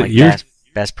don't really like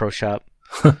Bass Pro Shop.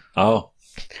 Oh.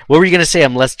 What were you gonna say?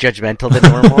 I'm less judgmental than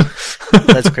normal,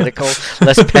 less critical,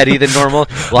 less petty than normal.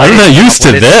 Well, I'm not used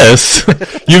to this.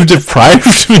 You've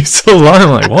deprived me so long.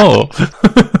 I'm like, whoa.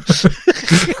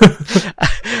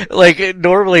 Like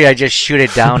normally, I just shoot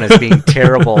it down as being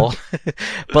terrible,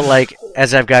 but like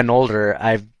as I've gotten older,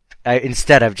 I've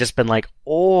just been like,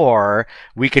 or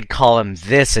we could call him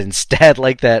this instead,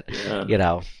 like that,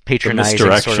 patronizing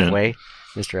sort of way.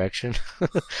 Misdirection.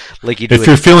 Like you do. If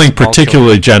you're feeling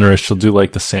particularly generous, you'll do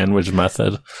like the sandwich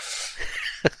method.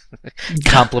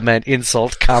 Compliment,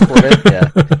 insult, compliment. Yeah.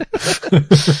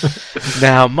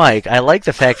 Now, Mike, I like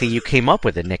the fact that you came up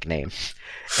with a nickname,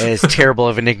 as terrible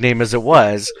of a nickname as it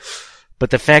was, but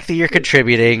the fact that you're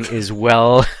contributing is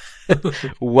well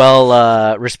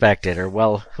respected or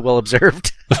well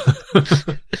observed.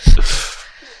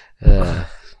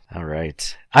 All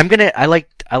right. I like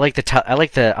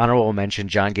the honorable mention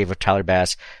John gave of Tyler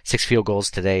Bass, 6 field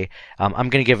goals today. I'm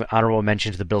gonna give an honorable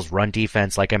mention to the Bills' run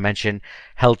defense. Like I mentioned,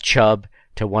 held Chubb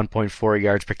to 1.4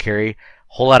 yards per carry.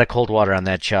 Whole lot of cold water on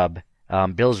that Chubb.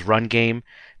 Bills' run game,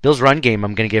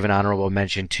 I'm gonna give an honorable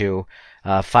mention to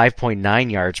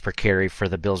 5.9 yards per carry for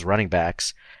the Bills' running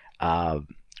backs,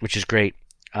 which is great.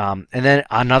 And then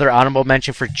another honorable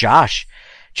mention for Josh.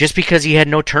 Just because he had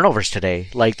no turnovers today.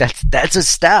 Like, that's a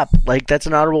step. Like, that's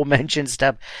an honorable mention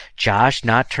step. Josh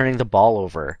not turning the ball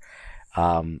over.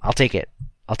 I'll take it.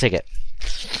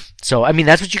 So, I mean,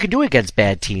 that's what you can do against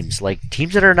bad teams. Like,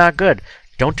 teams that are not good.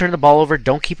 Don't turn the ball over.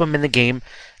 Don't keep them in the game.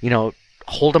 You know,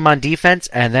 hold them on defense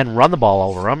and then run the ball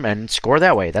over them and score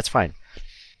that way. That's fine.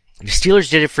 The Steelers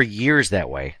did it for years that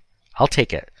way. I'll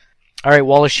take it. All right,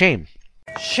 Wall of Shame.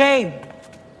 Shame.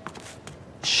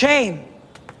 Shame.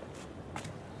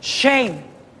 Shame.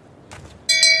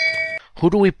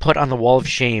 Who do we put on the wall of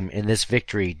shame in this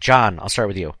victory? John, I'll start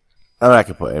with you. I'm not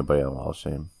going to put anybody on the wall of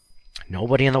shame.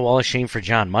 Nobody on the wall of shame for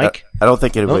John. Mike? I don't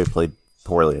think anybody played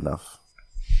poorly enough.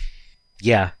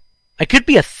 Yeah. It could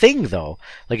be a thing, though.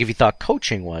 Like if you thought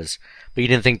coaching was, but you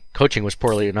didn't think coaching was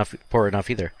poor enough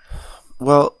either.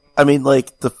 Well, I mean,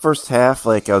 like, the first half,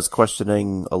 like, I was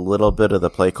questioning a little bit of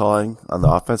the play calling on the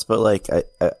offense, but, like,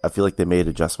 I feel like they made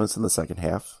adjustments in the second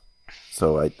half.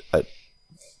 So I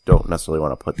don't necessarily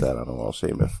want to put that on a wall of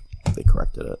shame if they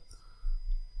corrected it.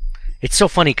 It's so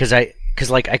funny because I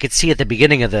could see at the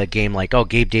beginning of the game, like, oh,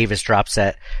 Gabe Davis drops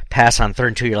that pass on 3rd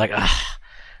and 2. You're like,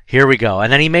 here we go.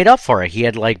 And then he made up for it. He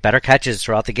had, like, better catches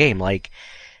throughout the game. Like,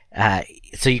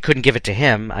 so you couldn't give it to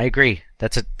him. I agree.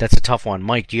 That's a tough one.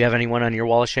 Mike, do you have anyone on your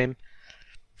wall of shame?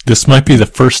 This might be the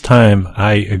first time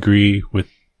I agree with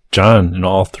John in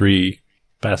all 3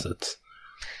 facets.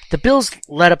 The Bills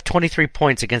let up 23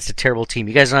 points against a terrible team.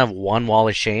 You guys don't have one wall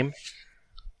of shame?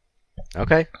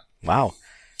 Okay. Wow.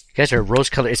 You guys are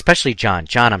rose-colored, especially John.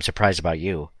 John, I'm surprised about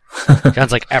you.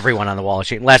 John's like everyone on the wall of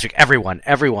shame. Last week, everyone.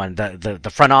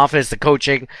 The front office, the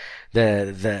coaching,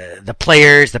 the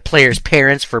players'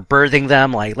 parents for birthing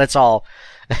them. Like, let's all...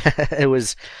 It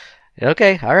was...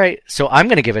 Okay, all right. So I'm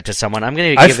going to give it to someone. I'm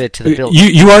going to give it to the Bills.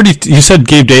 You said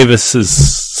Gabe Davis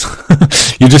is...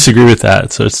 You disagree with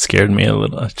that, so it scared me a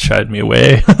little. It shied me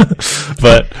away.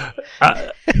 But...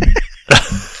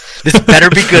 This better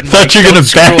be good, Mike. I thought you were going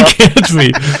to backhand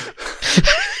me.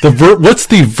 What's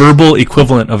the verbal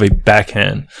equivalent of a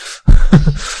backhand?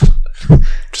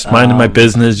 Just minding my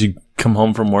business. You come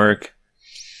home from work.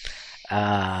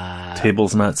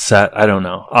 Table's not set. I don't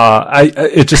know.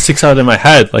 It just sticks out in my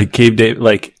head. Like Gabe Davis,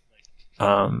 like,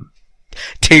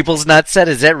 table's not set.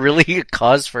 Is that really a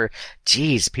cause for?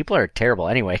 Jeez, people are terrible.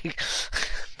 Anyway,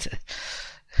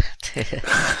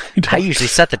 I usually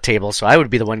set the table, so I would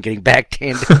be the one getting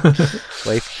backhanded.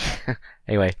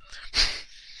 Anyway,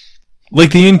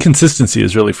 like the inconsistency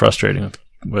is really frustrating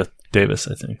with Davis.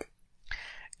 I think.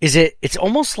 It's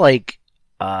almost like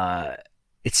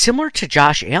it's similar to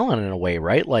Josh Allen in a way,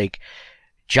 right? Like,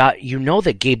 you know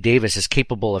that Gabe Davis is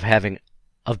capable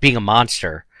of being a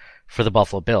monster for the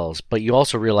Buffalo Bills, but you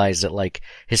also realize that, like,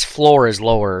 his floor is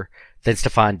lower than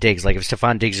Stephon Diggs. Like, if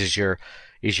Stephon Diggs is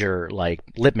your like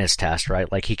litmus test,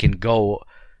 right? Like, he can go,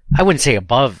 I wouldn't say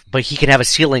above, but he can have a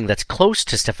ceiling that's close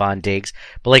to Stephon Diggs,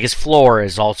 but like his floor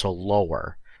is also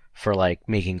lower for like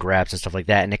making grabs and stuff like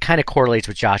that. And it kind of correlates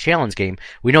with Josh Allen's game.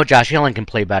 We know Josh Allen can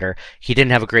play better. He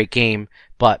didn't have a great game,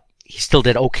 but he still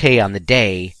did okay on the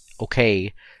day,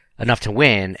 okay enough to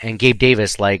win. And Gabe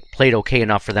Davis like played okay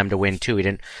enough for them to win too. He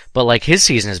didn't, but like his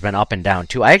season has been up and down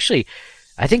too. I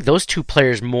think those two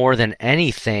players more than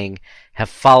anything have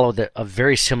followed a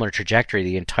very similar trajectory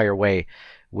the entire way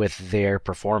with their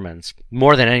performance,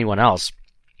 more than anyone else.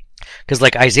 Because,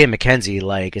 like, Isaiah McKenzie,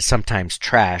 like, is sometimes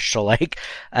trash. So, like,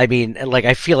 I mean, like,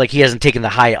 I feel like he hasn't taken the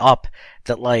high up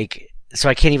that, like, so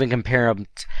I can't even compare him.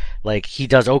 Like, he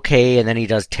does okay and then he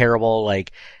does terrible.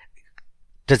 Like,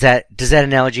 does that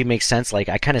analogy make sense? Like,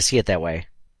 I kind of see it that way.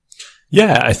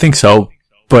 Yeah, I think so.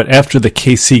 But after the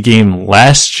KC game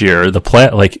last year,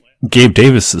 like, Gabe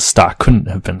Davis's stock couldn't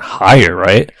have been higher,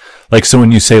 right? Like, so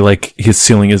when you say, like, his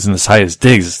ceiling isn't as high as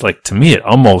Diggs, it's like, to me,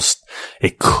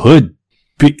 it could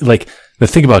be, like, the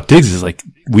thing about Diggs is, like,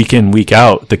 week in, week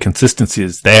out, the consistency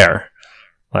is there.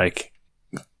 Like,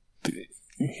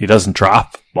 he doesn't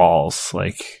drop balls.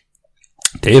 Like,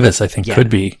 Davis, I think, could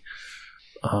be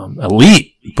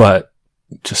elite, but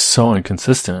just so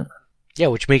inconsistent. Yeah,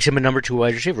 which makes him a number 2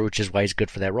 wide receiver, which is why he's good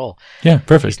for that role. Yeah,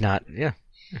 perfect. He's not,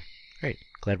 great.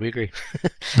 Glad we agree.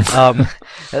 I'm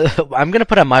going to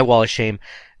put on my wall of shame,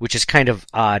 which is kind of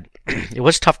odd. It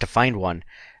was tough to find one,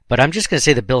 but I'm just going to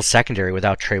say the Bills secondary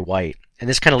without Trey White. And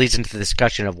this kind of leads into the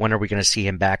discussion of when are we going to see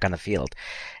him back on the field.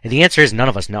 And the answer is none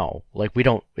of us know. Like, we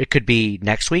don't, it could be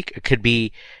next week. It could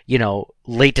be,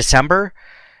 late December.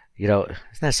 Isn't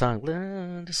that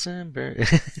song? December.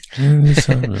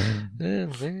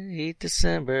 Late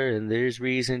December, and there's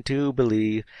reason to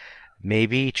believe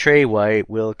maybe Trey White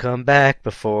will come back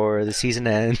before the season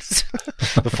ends,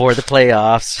 before the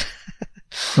playoffs.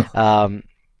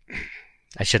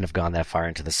 I shouldn't have gone that far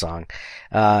into the song.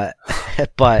 But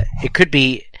it could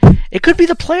be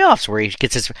the playoffs where he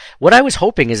gets his, what I was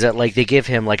hoping is that, like, they give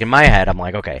him, like, in my head, I'm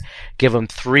like, okay, give him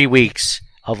 3 weeks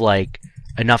of, like,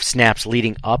 enough snaps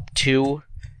leading up to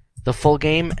the full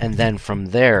game, and then from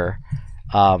there,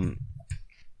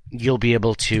 you'll be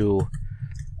able to,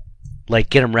 like,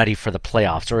 get him ready for the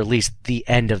playoffs, or at least the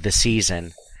end of the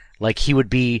season. Like, he would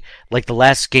be, like, the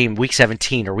last game, week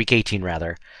 17, or week 18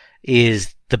 rather,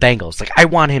 is the Bengals. Like, I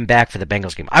want him back for the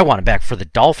Bengals game. I want him back for the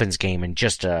Dolphins game in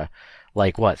just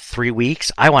 3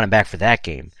 weeks? I want him back for that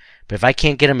game. But if I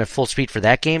can't get him at full speed for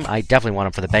that game, I definitely want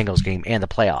him for the Bengals game and the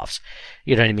playoffs.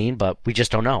 You know what I mean? But we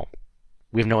just don't know.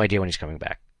 We have no idea when he's coming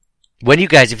back. If you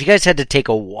guys had to take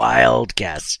a wild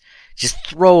guess, just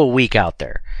throw a week out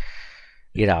there.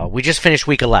 We just finished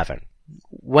week 11.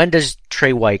 When does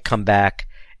Trey White come back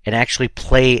and actually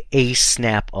play a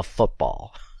snap of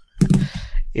football?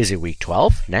 Is it week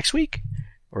 12 next week?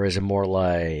 Or is it more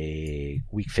like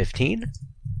week 15?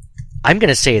 I'm going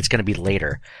to say it's going to be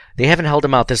later. They haven't held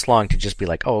him out this long to just be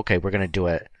like, oh, okay, we're going to do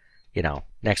it,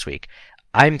 next week.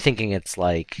 I'm thinking it's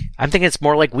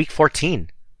more like week 14,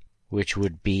 which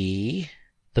would be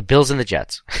the Bills and the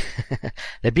Jets.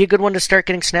 That'd be a good one to start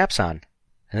getting snaps on.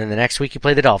 And then the next week you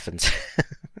play the Dolphins.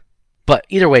 But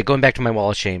either way, going back to my wall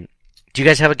of shame, do you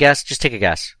guys have a guess? Just take a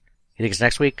guess. You think it's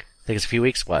next week? Think it's a few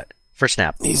weeks? What? First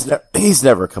snap. He's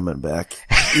never coming back.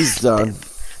 He's done.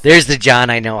 There's the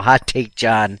John I know. Hot take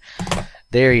John.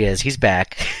 There he is. He's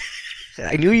back.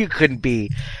 I knew you couldn't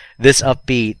be this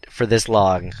upbeat for this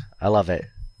long. I love it.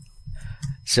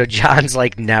 So John's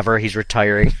like, never. He's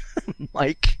retiring.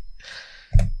 Mike,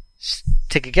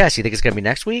 take a guess. You think it's going to be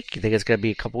next week? You think it's going to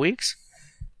be a couple weeks?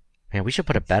 Man, we should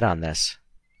put a bet on this.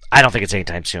 I don't think it's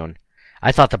anytime soon.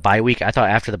 I thought after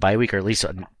the bye week, or at least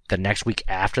the next week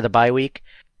after the bye week,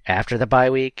 and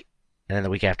then the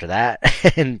week after that,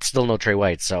 and still no Trey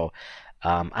White. So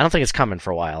I don't think it's coming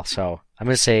for a while. So I'm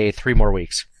going to say 3 more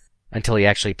weeks until he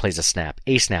actually plays a snap.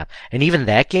 And even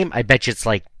that game, I bet you it's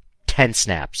like 10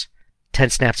 snaps. 10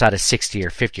 snaps out of 60 or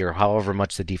 50 or however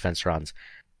much the defense runs.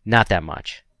 Not that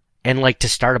much. And like to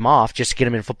start him off, just to get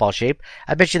him in football shape,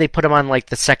 I bet you they put him on like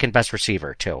the second best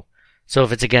receiver too. So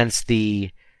if it's against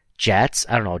the Jets,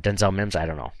 I don't know, Denzel Mims, I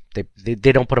don't know. They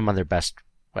don't put him on their best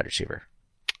wide receiver.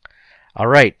 All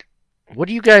right. What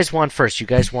do you guys want first? You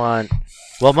guys want...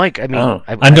 Well, Mike, I mean...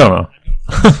 I don't know.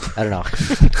 I don't know.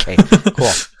 Okay,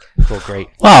 cool, great.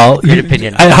 Well, great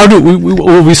opinion. How do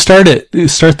we start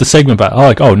the segment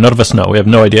by, none of us know. We have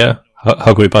no idea.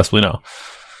 How could we possibly know?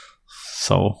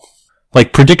 So,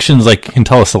 like, predictions, like, can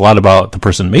tell us a lot about the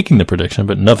person making the prediction,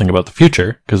 but nothing about the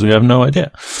future, because we have no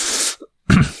idea.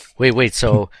 Wait,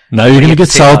 so... Now you're going to get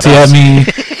salty at me.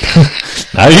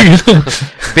 Now you're going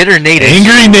to... Bitter Nate.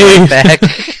 Angry Nate. Back.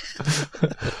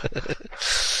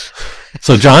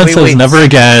 So John says never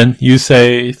again. You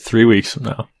say 3 weeks from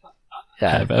now.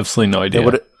 Yeah. I have absolutely no idea.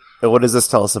 What does this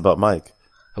tell us about Mike?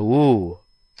 Ooh.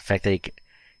 The fact that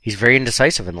he's very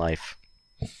indecisive in life.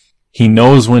 He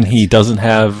knows when he doesn't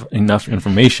have enough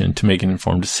information to make an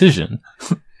informed decision.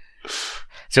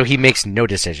 So he makes no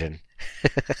decision.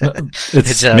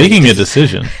 It's making a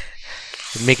decision.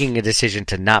 Making a decision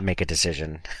to not make a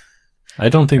decision. I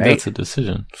don't think that's a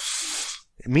decision.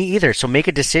 Me either. So make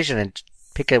a decision and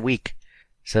pick a week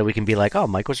so that we can be like, oh,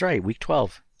 Mike was right. Week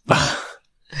 12.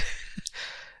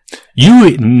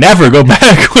 You never go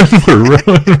back when we're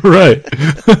right.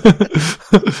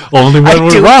 Only when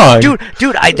we're wrong.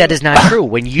 Dude, that is not true.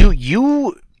 When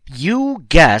you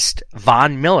guessed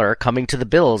Von Miller coming to the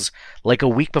Bills like a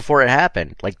week before it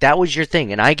happened. Like, that was your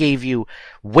thing. And I gave you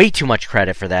way too much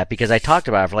credit for that because I talked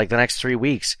about it for like the next 3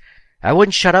 weeks. I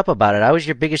wouldn't shut up about it. I was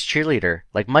your biggest cheerleader.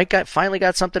 Like, Mike finally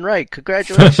got something right.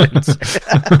 Congratulations.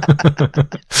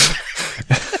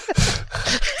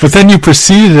 But then you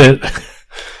preceded it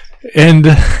and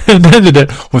ended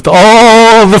it with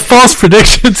all the false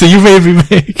predictions that you made me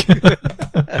make.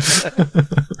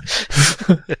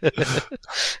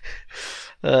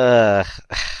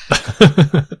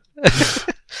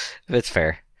 That's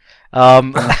fair.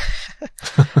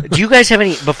 Do you guys have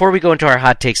any, before we go into our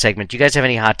hot take segment, do you guys have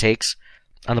any hot takes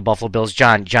on the Buffalo Bills?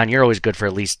 John, you're always good for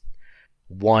at least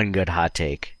one good hot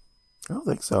take. I don't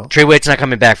think so. Trey White's not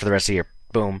coming back for the rest of the year.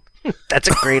 Boom. That's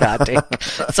a great hot take.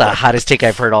 That's the hottest take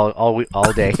I've heard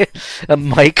all day.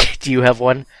 Mike, do you have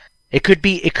one? It could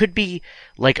be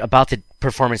like about the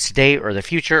performance today or the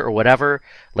future or whatever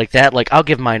like that. Like, I'll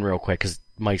give mine real quick because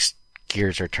Mike's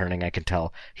gears are turning. I can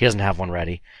tell he doesn't have one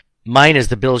ready. Mine is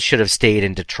the Bills should have stayed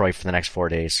in Detroit for the next 4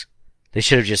 days. They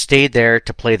should have just stayed there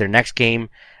to play their next game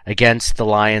against the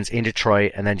Lions in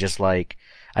Detroit, and then just like,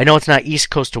 I know it's not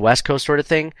East Coast to West Coast sort of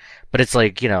thing, but it's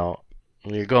like, you know,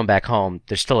 when you're going back home,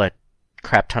 there's still a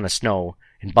crap ton of snow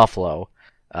in Buffalo.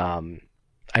 I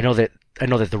know that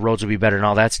the roads will be better and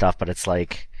all that stuff, but it's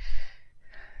like,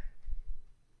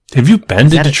 have you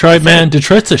been to Detroit, man?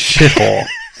 Detroit's a shithole.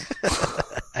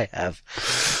 I have.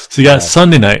 So you got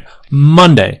Sunday night,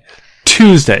 Monday,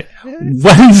 Tuesday,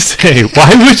 Wednesday.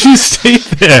 Why would you stay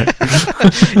there?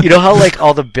 You know how like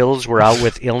all the Bills were out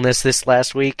with illness this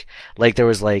last week? Like there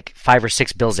was like 5 or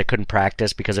 6 Bills that couldn't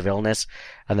practice because of illness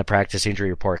on the practice injury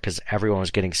report because everyone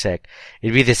was getting sick.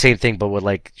 It'd be the same thing but with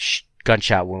like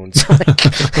gunshot wounds.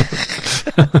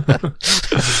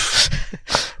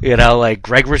 You know, like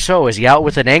Greg Rousseau, is he out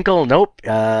with an ankle? Nope.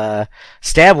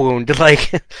 Stab wound,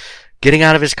 like getting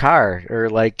out of his car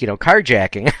or like, you know,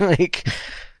 carjacking. Like,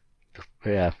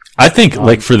 yeah. I think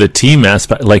like for the team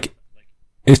aspect, like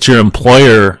it's your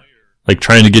employer like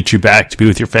trying to get you back to be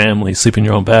with your family, sleep in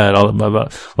your own bed, all that blah, blah.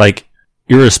 Like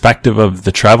irrespective of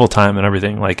the travel time and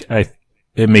everything, like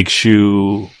it makes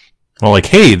you well, like,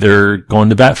 hey, they're going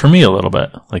to bat for me a little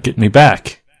bit, like get me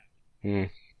back.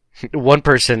 One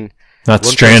person not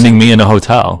stranding me in a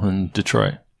hotel in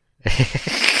Detroit.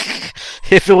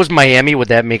 If it was Miami, would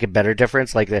that make a better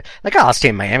difference? Like I'll stay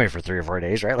in Miami for 3 or 4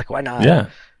 days, right? Like, why not? Yeah.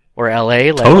 Or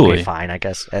LA? Like, totally. Okay, fine, I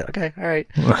guess. Okay, all right.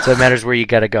 So it matters where you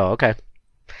gotta go. Okay.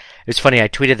 It's funny, I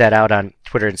tweeted that out on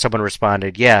Twitter and someone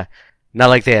responded, yeah, not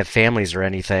like they have families or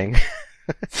anything.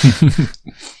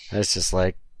 It's just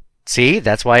like, see,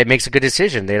 that's why it makes a good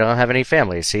decision. They don't have any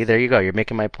families. See, there you go. You're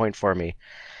making my point for me.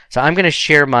 So I'm going to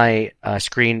share my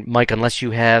screen. Mike, unless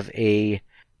you have a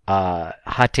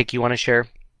hot take you want to share.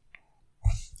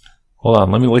 Hold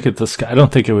on, let me look at this guy. I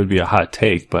don't think it would be a hot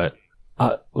take, but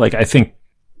like I think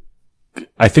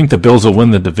the Bills will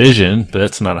win the division, but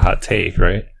that's not a hot take,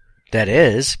 right? That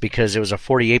is, because it was a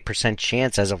 48%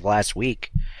 chance as of last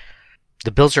week.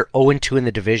 The Bills are 0-2 in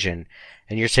the division,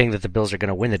 and you're saying that the Bills are going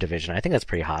to win the division. I think that's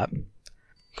pretty hot,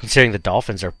 considering the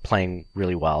Dolphins are playing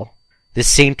really well. This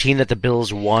same team that the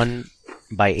Bills won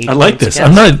by 8 I like this.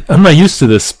 I'm not used to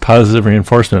this positive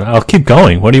reinforcement. I'll keep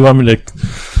going. What do you want me to...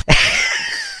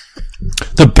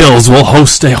 The Bills will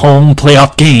host a home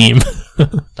playoff game.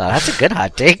 That's a good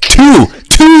hot take. Two.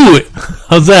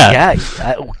 How's that?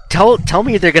 Yeah. Tell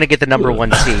me they're going to get the number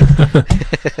 1 seed.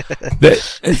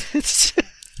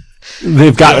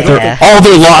 They've got all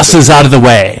their losses out of the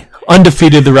way.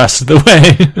 Undefeated the rest of the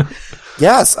way.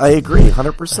 Yes, I agree,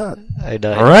 100%. I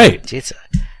know. All right. Jeez,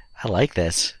 I like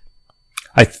this.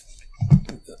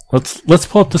 Let's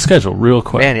pull up the schedule real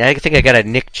quick. Man, I think I got a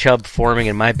Nick Chubb forming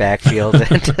in my backfield.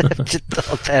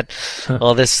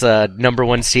 all this number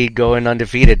 1 seed going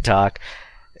undefeated talk.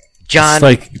 John, it's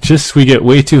like we get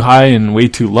way too high and way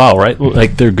too low, right?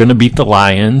 Like they're gonna beat the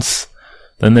Lions.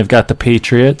 Then they've got the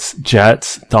Patriots,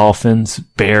 Jets, Dolphins,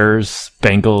 Bears,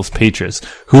 Bengals, Patriots.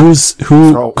 Who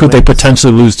could they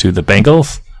potentially lose to? The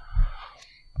Bengals?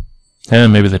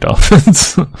 Maybe the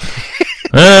Dolphins.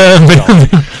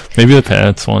 Maybe the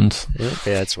Pats ones.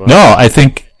 No, I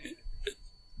think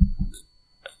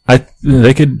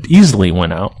they could easily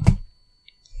win out.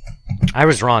 I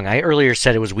was wrong. I earlier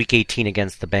said it was Week 18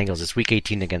 against the Bengals. It's Week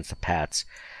 18 against the Pats.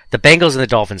 The Bengals and the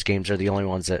Dolphins games are the only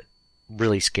ones that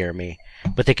really scare me.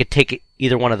 But they could take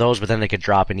either one of those, but then they could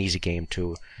drop an easy game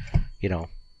to,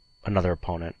 another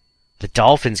opponent. The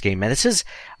Dolphins game, man,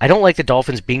 I don't like the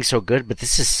Dolphins being so good, but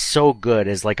this is so good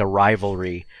as like a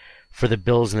rivalry for the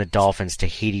Bills and the Dolphins to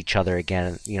hate each other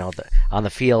again, on the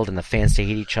field and the fans to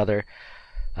hate each other.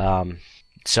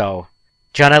 So,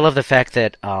 John, I love the fact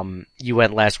that you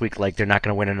went last week like they're not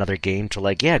going to win another game to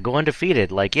like, yeah, go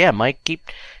undefeated. Like, yeah, Mike,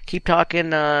 keep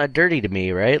talking dirty to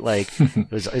me, right? Like,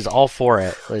 it was all for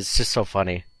it. It's just so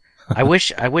funny. I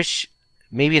wish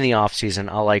maybe in the off season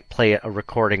I'll like play a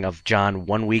recording of John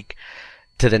 1 week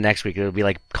to the next week. It'll be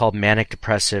like called Manic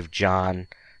Depressive John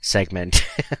segment,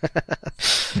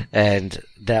 and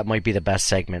that might be the best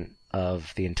segment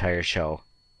of the entire show.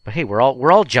 But hey, we're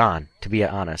all John, to be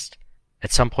honest.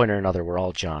 At some point or another, we're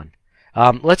all John.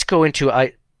 Let's go into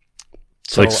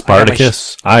It's like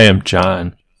Spartacus. I am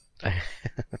John.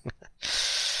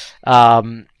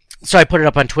 So I put it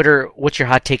up on Twitter. What's your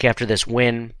hot take after this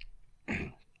win?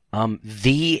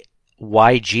 The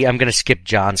YG. I'm going to skip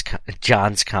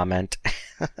John's comment.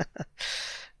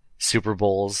 Super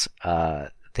Bowls.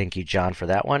 Thank you, John, for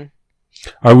that one.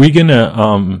 Are we going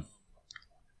to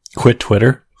quit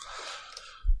Twitter?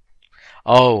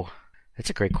 Oh, that's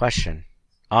a great question.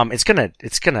 It's gonna,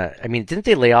 I mean, didn't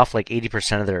they lay off like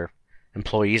 80% of their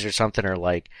employees or something, or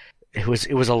like, it was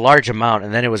a large amount,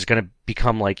 and then it was gonna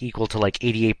become like equal to like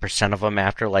 88% of them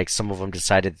after like some of them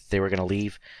decided they were gonna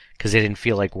leave because they didn't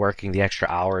feel like working the extra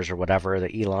hours or whatever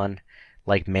that Elon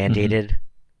like mandated.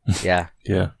 Yeah.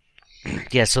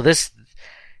 Yeah, so this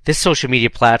social media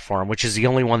platform, which is the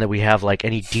only one that we have like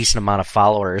any decent amount of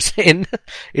followers in,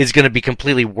 is gonna be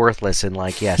completely worthless in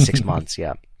like 6 months.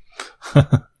 Yeah.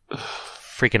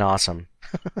 Freaking awesome.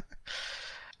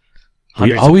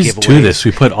 We always do this.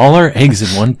 We put all our eggs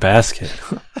in one basket.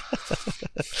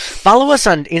 Follow us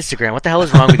on Instagram. What the hell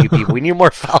is wrong with you people? We need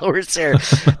more followers there.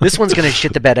 This one's going to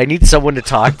shit the bed. I need someone to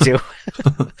talk to.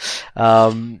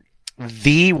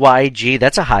 VYG,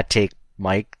 that's a hot take,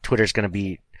 Mike. Twitter's going to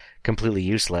be completely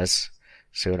useless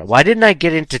soon. Why didn't I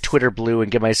get into Twitter Blue and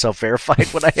get myself verified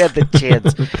when I had the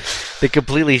chance? They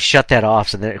completely shut that off,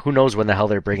 so who knows when the hell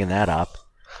they're bringing that up.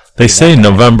 They say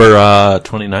November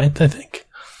 29th, I think.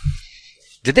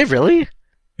 Did they really?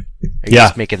 Are you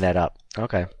just making that up?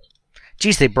 Okay.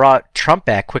 Geez, they brought Trump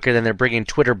back quicker than they're bringing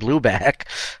Twitter Blue back.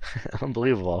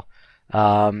 Unbelievable.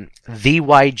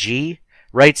 VYG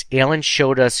writes, Allen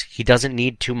showed us he doesn't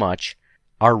need too much.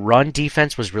 Our run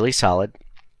defense was really solid.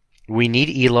 We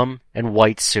need Elam and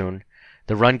White soon.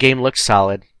 The run game looks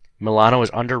solid. Milano is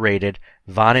underrated.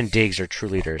 Vaughn and Diggs are true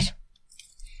leaders.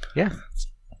 Yeah.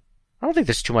 I don't think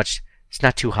there's too much. It's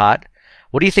not too hot.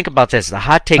 What do you think about this? The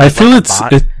hot take. I feel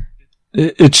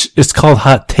it's called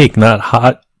hot take, not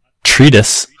hot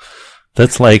treatise.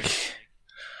 That's like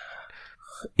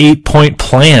 8-point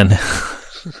plan.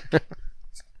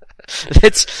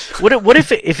 It's what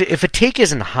if a take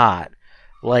isn't hot?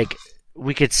 Like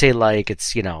we could say like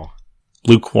it's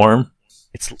lukewarm.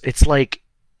 It's like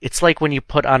when you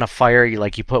put on a fire,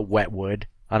 you put wet wood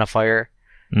on a fire.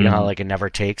 You know how like it never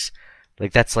takes.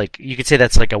 Like that's like you could say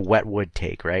that's like a wet wood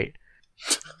take, right?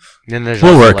 And then there's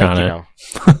we'll also work like, on it.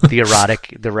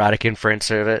 the erotic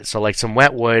inference of it. So like some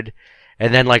wet wood,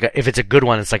 and then like if it's a good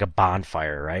one, it's like a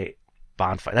bonfire, right?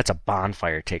 Bonfire. That's a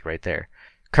bonfire take right there.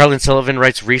 Carlin Sullivan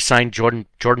writes, re-sign Jordan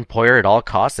Poyer at all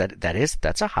costs.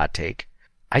 That's a hot take.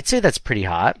 I'd say that's pretty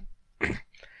hot.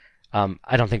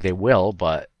 I don't think they will,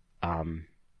 but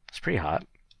it's pretty hot.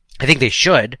 I think they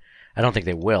should. I don't think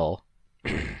they will.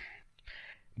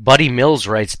 Buddy Mills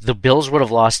writes, the Bills would have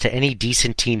lost to any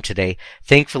decent team today.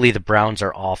 Thankfully, the Browns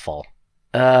are awful.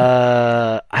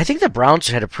 I think the Browns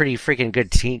had a pretty freaking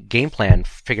good game plan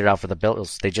figured out for the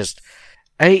Bills. Do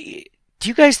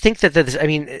you guys think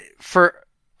that for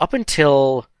up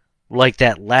until like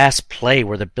that last play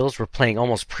where the Bills were playing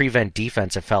almost prevent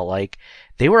defense, it felt like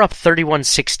they were up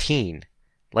 31-16.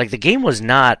 Like the game was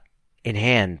not in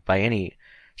hand by any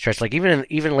stretch. Like even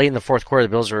late in the fourth quarter, the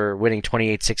Bills were winning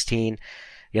 28-16.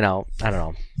 I don't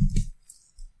know.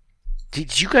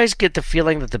 Did you guys get the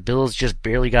feeling that the Bills just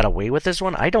barely got away with this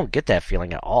one? I don't get that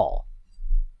feeling at all.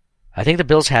 I think the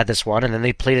Bills had this one, and then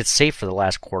they played it safe for the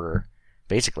last quarter,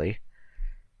 basically.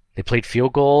 They played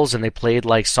field goals, and they played,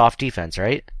 like, soft defense,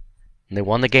 right? And they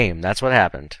won the game. That's what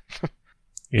happened.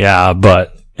 Yeah,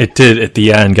 but it did, at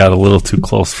the end, got a little too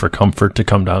close for comfort to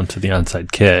come down to the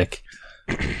onside kick.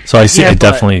 So I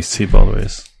definitely see both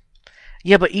ways.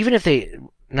 Yeah, but even if they...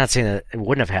 Not saying that it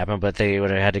wouldn't have happened, but they would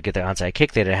have had to get the onside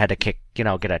kick. They'd have had to kick, get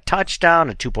a touchdown,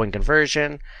 a 2-point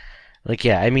conversion. I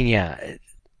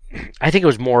think it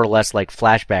was more or less like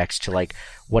flashbacks to like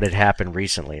what had happened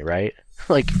recently, right?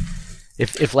 Like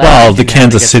if the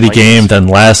Kansas City game, then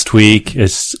last week,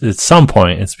 it's at some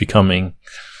point it's becoming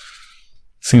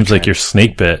seems like you're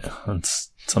snake bit on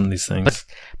some of these things.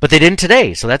 But they didn't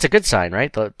today, so that's a good sign,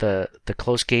 right? The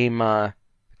close game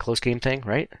thing,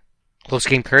 right? Close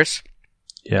game curse.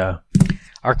 Yeah.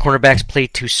 Our cornerbacks play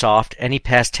too soft. Any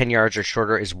pass 10 yards or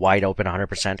shorter is wide open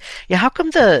 100%. Yeah, how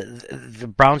come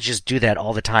the Browns just do that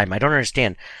all the time? I don't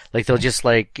understand. Like, they'll just,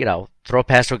 throw a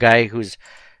pass to a guy who's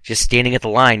just standing at the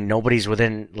line. Nobody's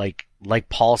within, like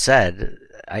Paul said.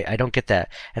 I don't get that.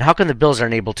 And how come the Bills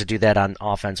aren't able to do that on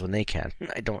offense when they can?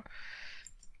 I don't.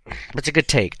 That's a good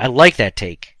take. I like that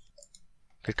take.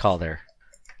 Good call there.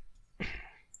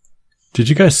 Did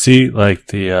you guys see,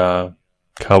 the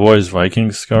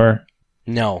Cowboys-Vikings score?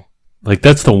 No.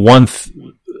 That's the one...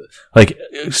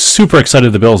 super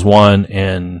excited the Bills won,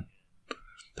 and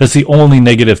That's the only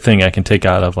negative thing I can take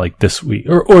out of like this week,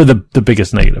 or the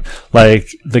biggest negative. Like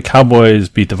the Cowboys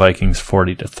beat the Vikings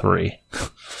 40-3.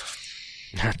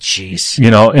 Oh, jeez. You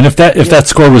know, and if that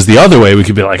score was the other way, we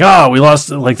could be like, oh, we lost.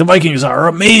 Like the Vikings are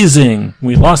amazing.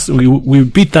 We lost. We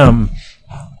beat them.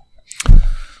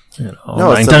 You know,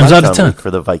 no, 9 times out of 10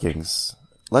 for the Vikings.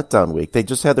 Letdown week. They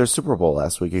just had their Super Bowl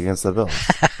last week against the Bills.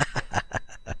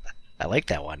 I like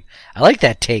that one. I like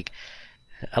that take.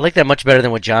 I like that much better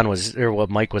than what John was or what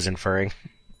Mike was inferring.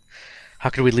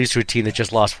 How could we lose to a team that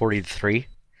just lost 40-3?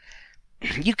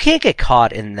 You can't get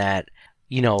caught in that.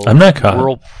 You know, I'm not caught.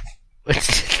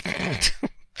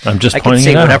 I'm just pointing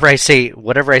it out.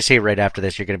 Whatever I say right after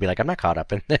this, you're going to be like, I'm not caught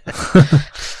up in that.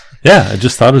 Yeah, I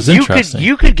just thought it was interesting.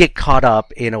 You could get caught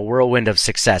up in a whirlwind of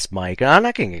success, Mike. I'm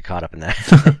not going to get caught up in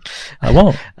that. I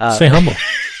won't. Stay humble.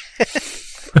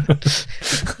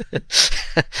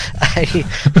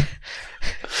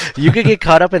 You could get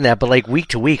caught up in that, but like week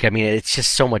to week, I mean, it's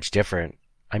just so much different.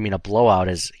 I mean, a blowout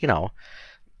is, you know.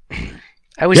 I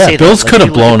always say Bills that, could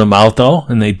have blown them out though,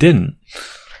 and they didn't.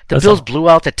 The Bills blew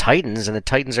out the Titans, and the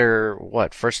Titans are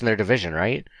what, first in their division,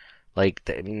 right? Like,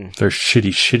 I mean, their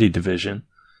shitty division.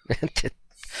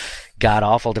 God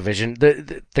awful division.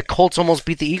 The Colts almost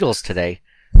beat the Eagles today.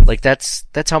 Like that's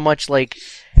how much, like,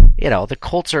 you know, the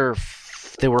Colts were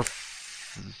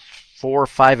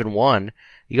 4-5-1.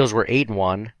 Eagles were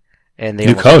 8-1, and they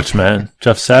new coach, man,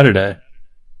 Jeff Saturday.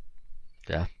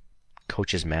 Yeah,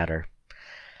 coaches matter.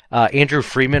 Andrew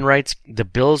Freeman writes, the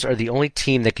Bills are the only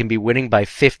team that can be winning by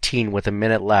 15 with a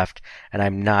minute left, and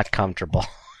I'm not comfortable.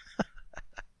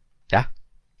 Yeah,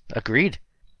 agreed.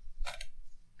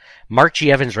 Mark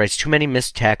G. Evans writes, too many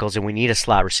missed tackles and we need a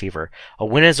slot receiver. A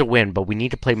win is a win, but we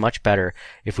need to play much better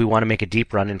if we want to make a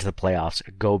deep run into the playoffs.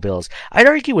 Go Bills. I'd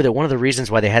argue with it, one of the reasons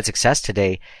why they had success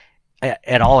today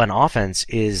at all in offense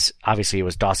is, obviously it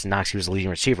was Dawson Knox, he was the leading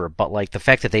receiver, but like the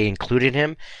fact that they included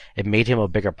him, it made him a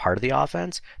bigger part of the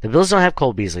offense. The Bills don't have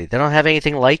Cole Beasley. They don't have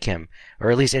anything like him,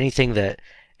 or at least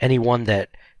anyone that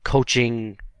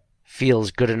coaching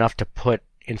feels good enough to put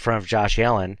in front of Josh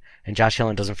Allen, and Josh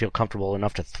Allen doesn't feel comfortable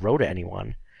enough to throw to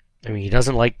anyone. I mean, he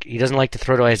doesn't like to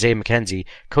throw to Isaiah McKenzie.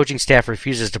 Coaching staff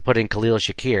refuses to put in Khalil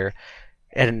Shakir,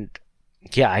 and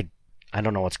yeah, I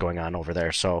don't know what's going on over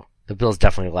there. So the Bills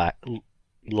definitely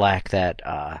lack that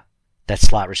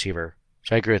slot receiver.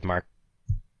 So I agree with Mark.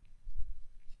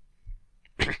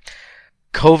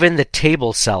 Coven the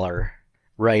Table Seller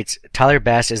writes, Tyler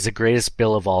Bass is the greatest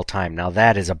Bill of all time. Now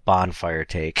that is a bonfire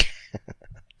take.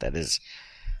 That is.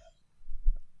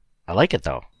 I like it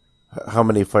though. How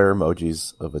many fire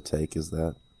emojis of a take is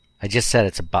that? I just said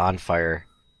it's a bonfire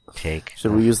take.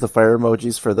 Should we use the fire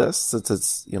emojis for this since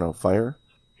it's, fire?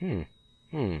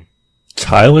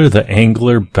 Tyler the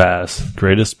Angler Bass,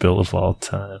 greatest Bill of all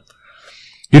time.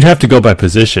 You'd have to go by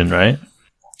position, right?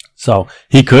 So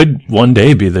he could one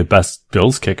day be the best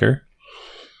Bills kicker.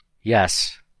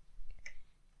 Yes.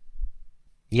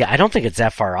 Yeah, I don't think it's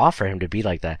that far off for him to be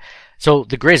like that. So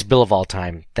the greatest Bill of all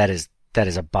time, that is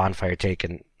a bonfire take,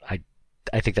 and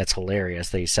I think that's hilarious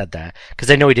that he said that, because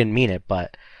I know he didn't mean it,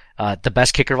 but the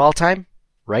best kicker of all time,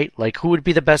 right? Like, who would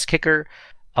be the best kicker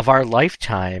of our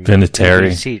lifetime?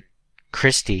 Vinatieri.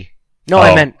 Christie. No,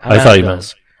 I thought you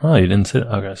meant. Oh, you didn't say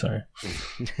that? Okay, sorry.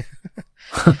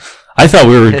 I thought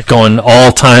we were going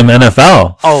all-time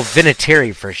NFL. Oh,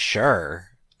 Vinatieri for sure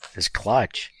is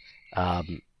clutch.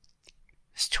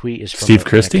 This tweet is from Steve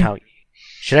Christie.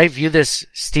 Should I view this?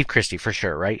 Steve Christie for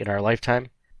sure, right? In our lifetime.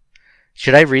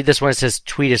 Should I read this one? It says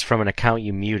tweet is from an account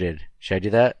you muted. Should I do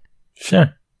that?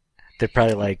 Sure. They're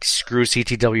probably like, screw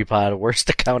CTW Pod, worst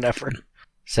account ever.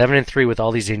 7-3 with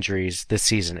all these injuries this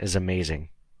season is amazing.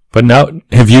 But now,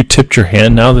 have you tipped your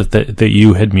hand now that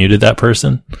you had muted that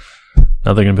person?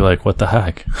 Now they're gonna be like, what the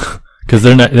heck? Because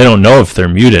they don't know if they're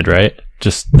muted, right?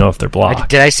 Just know if they're blocked.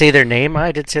 Did I say their name?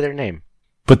 I did say their name.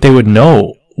 But they would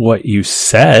know what you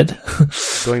said.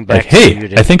 Going back like,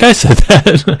 hey, I think I said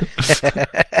that.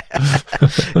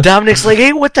 Dominic's like,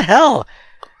 hey, what the hell?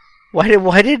 Why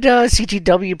did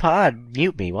CTW Pod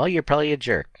mute me? Well, you're probably a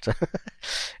jerk.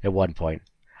 At one point.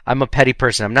 I'm a petty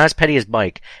person. I'm not as petty as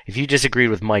Mike. If you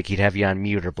disagreed with Mike, he'd have you on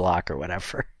mute or block or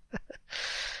whatever.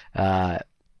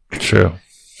 True.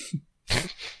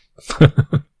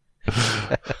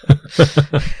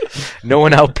 No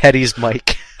one out petties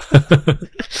Mike.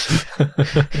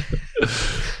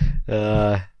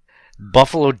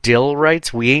 Buffalo Dill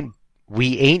writes, we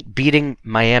ain't beating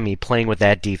Miami playing with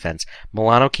that defense.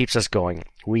 Milano keeps us going.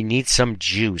 We need some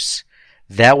juice.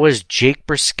 That was Jake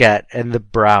Brisket and the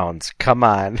Browns. Come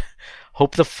on.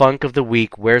 Hope the funk of the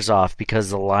week wears off because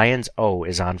the Lions' O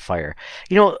is on fire.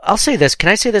 You know, I'll say this. Can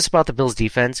I say this about the Bills'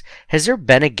 defense? Has there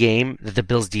been a game that the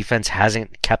Bills' defense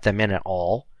hasn't kept them in at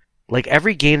all? Like,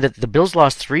 every game that the Bills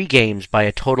lost 3 games by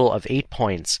a total of 8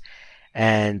 points,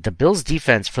 and the Bills'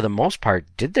 defense, for the most part,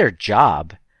 did their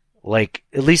job. Like,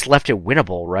 at least left it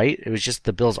winnable, right? It was just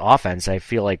the Bills' offense, I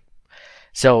feel like.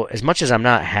 So, as much as I'm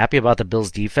not happy about the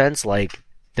Bills' defense, like,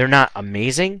 they're not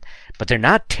amazing, but they're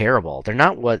not terrible. They're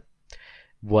not what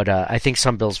I think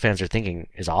some Bills fans are thinking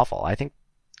is awful. I think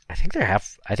they're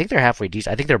halfway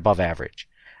decent. I think they're above average.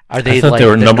 Are they? I thought like they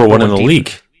were the number one in the team?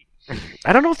 league.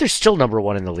 I don't know if they're still number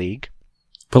 1 in the league.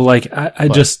 But like, I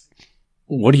just,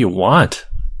 what do you want?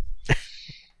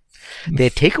 They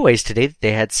had takeaways today.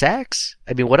 They had sacks.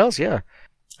 I mean, what else? Yeah.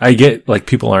 I get like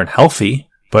people aren't healthy,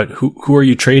 but who are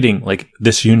you trading like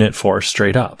this unit for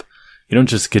straight up? You don't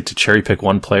just get to cherry pick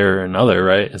one player or another,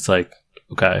 right? It's like,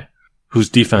 okay, whose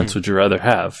defense would you rather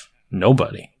have?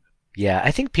 Nobody. Yeah,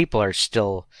 I think people are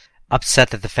still upset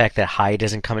that the fact that Hyde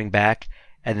isn't coming back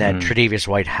and that Tre'Davious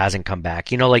White hasn't come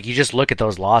back. You know, like you just look at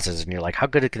those losses and you're like, how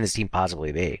good can this team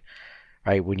possibly be?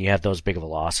 Right? When you have those big of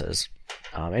losses.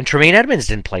 And Tremaine Edmonds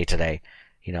didn't play today,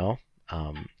 you know,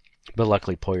 but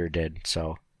luckily Poyer did.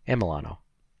 So, and Milano.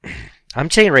 I'm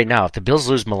saying right now, if the Bills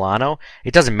lose Milano,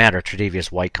 it doesn't matter if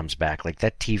Tre'Davious White comes back. Like,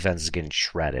 that defense is getting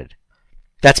shredded.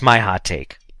 That's my hot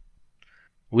take.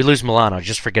 We lose Milano,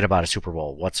 just forget about a Super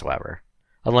Bowl whatsoever.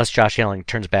 Unless Josh Allen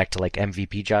turns back to, like,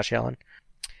 MVP Josh Allen.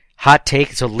 Hot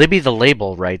take. So, Libby the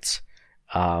Label writes,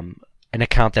 an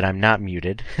account that I'm not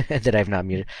muted, that I've not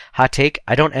muted. Hot take.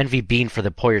 I don't envy Bean for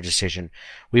the Poyer decision.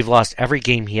 We've lost every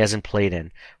game he hasn't played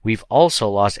in. We've also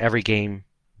lost every game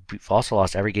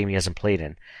he hasn't played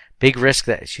in. Big risk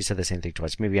that, she said the same thing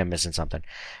twice. Maybe I'm missing something.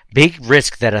 Big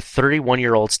risk that a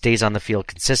 31-year-old stays on the field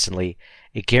consistently.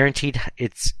 If guaranteed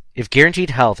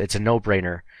health, it's a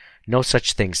no-brainer. No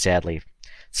such thing, sadly.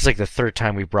 This is like the 3rd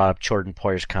time we brought up Jordan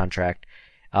Poyer's contract.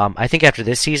 I think after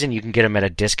this season, you can get him at a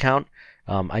discount.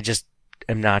 I just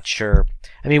am not sure.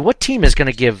 I mean, what team is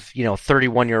going to give,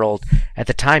 31-year-old, at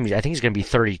the time, I think he's going to be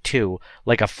 32,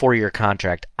 like a 4-year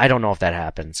contract? I don't know if that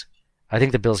happens. I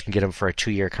think the Bills can get him for a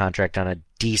 2-year contract on a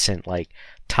decent, like,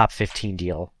 top 15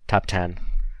 deal. Top 10.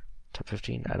 Top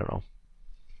 15? I don't know.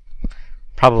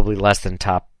 Probably less than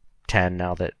top 10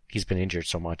 now that he's been injured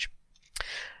so much.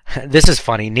 This is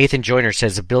funny. Nathan Joyner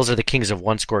says the Bills are the kings of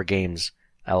one-score games.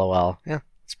 LOL. Yeah,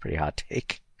 it's a pretty hot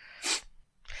take.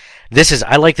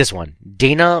 I like this one.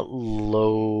 Dana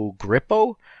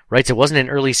Logrippo writes, it wasn't an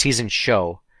early season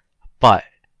show, but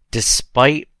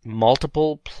despite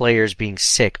multiple players being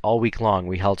sick all week long,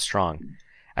 we held strong.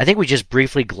 I think we just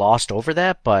briefly glossed over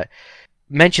that, but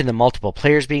mentioned the multiple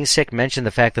players being sick, mentioned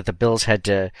the fact that the Bills had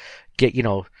to get,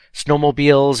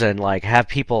 snowmobiles and like have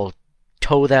people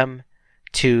tow them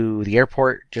to the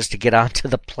airport just to get onto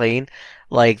the plane.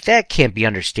 Like, that can't be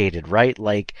understated, right?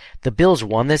 Like, the Bills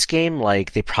won this game.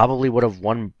 Like, they probably would have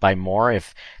won by more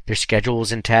if their schedule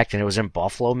was intact and it was in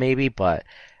Buffalo maybe, but,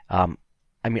 I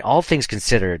mean, all things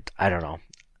considered, I don't know.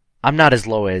 I'm not as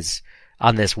low as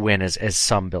on this win as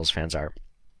some Bills fans are.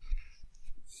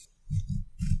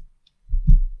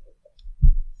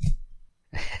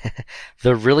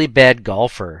 The really bad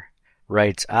golfer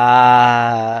writes,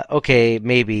 okay,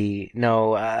 maybe,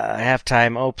 no,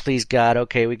 halftime, oh, please, God,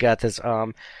 okay, we got this,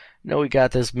 no, we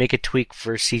got this, make a tweak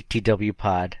for CTW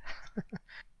pod.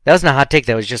 That wasn't a hot take,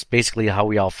 that was just basically how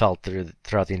we all felt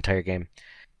throughout the entire game.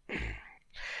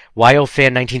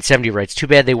 YOFan1970 writes, too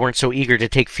bad they weren't so eager to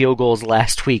take field goals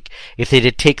last week. If they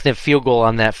did take the field goal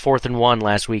on that 4th and 1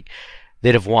 last week,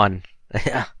 they'd have won.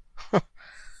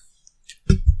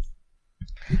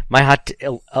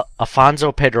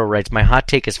 Afonso Pedro writes, my hot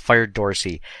take is fire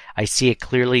Dorsey. I see it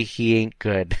clearly, he ain't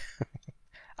good.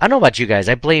 I don't know about you guys.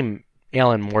 I blame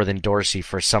Allen more than Dorsey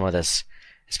for some of this,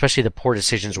 especially the poor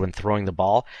decisions when throwing the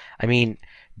ball. I mean,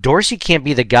 Dorsey can't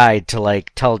be the guy to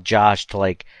like tell Josh to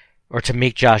like, or to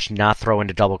make Josh not throw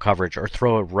into double coverage or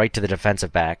throw it right to the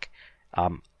defensive back.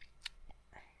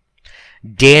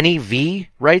 Danny V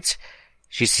writes,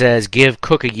 she says, give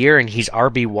Cook a year and he's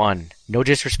RB1. No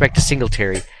disrespect to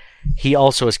Singletary. He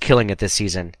also is killing it this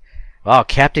season. Wow,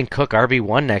 Captain Cook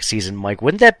RB1 next season, Mike.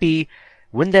 Wouldn't that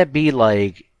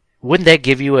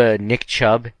give you a Nick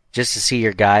Chubb just to see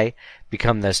your guy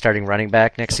become the starting running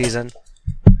back next season?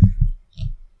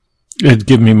 It'd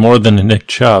give me more than a Nick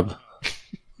Chubb.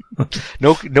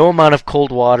 No amount of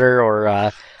cold water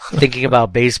or thinking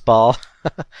about baseball.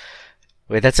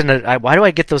 Wait, why do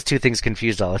I get those two things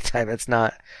confused all the time? That's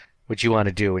not what you want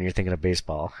to do when you're thinking of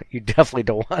baseball. You definitely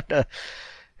don't want to.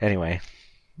 Anyway.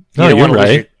 No, you're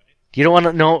right. You don't want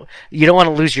to know. You don't want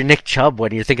to lose your Nick Chubb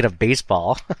when you're thinking of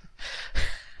baseball.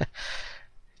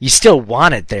 You still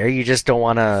want it there. You just don't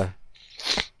want to.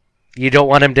 You don't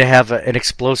want him to have an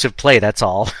explosive play. That's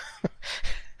all.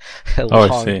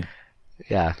 I see.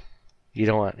 Yeah, you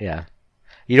don't want. Yeah,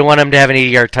 you don't want him to have an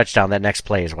 80-yard touchdown. That next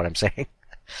play is what I'm saying.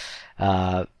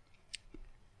 Trying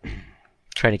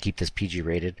to keep this PG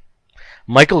rated.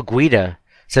 Michael Guida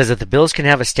says that the Bills can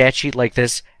have a stat sheet like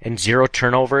this and 0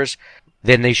 turnovers,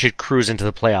 then they should cruise into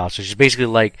the playoffs. Which is basically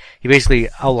like he basically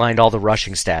outlined all the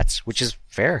rushing stats, which is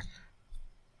fair.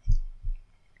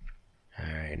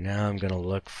 All right, now I'm gonna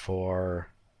look for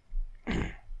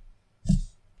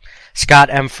Scott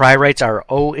M. Fry writes, our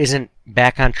O isn't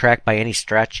back on track by any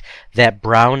stretch. That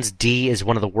Browns D is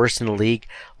one of the worst in the league.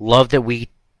 Love that we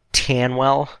tan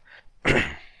well.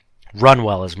 Run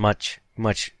well is much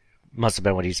must have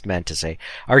been what he's meant to say.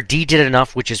 Our D did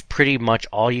enough, which is pretty much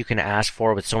all you can ask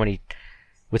for with so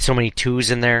many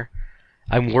twos in there.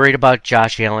 I'm worried about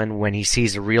Josh Allen when he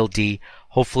sees a real D.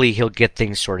 Hopefully he'll get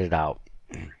things sorted out.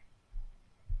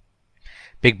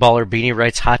 Big Baller Beanie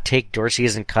writes, hot take, Dorsey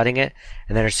isn't cutting it.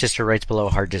 And then her sister writes below,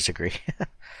 hard disagree.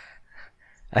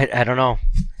 I don't know.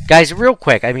 Guys, real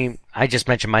quick, I mean, I just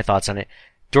mentioned my thoughts on it.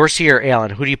 Dorsey or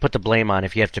Allen, who do you put the blame on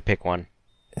if you have to pick one?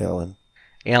 Allen.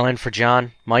 Allen for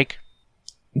John? Mike?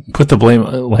 Put the blame,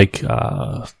 what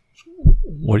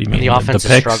do you mean? The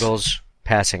offensive struggles,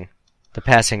 passing. The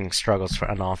passing struggles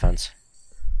on offense.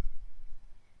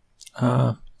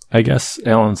 I guess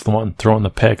Allen's the one throwing the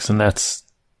picks, and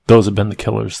those have been the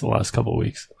killers the last couple of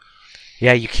weeks.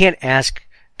 Yeah, you can't ask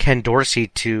Ken Dorsey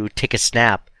to take a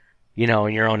snap, in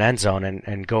your own end zone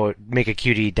and go make a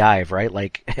QD dive, right?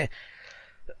 Like,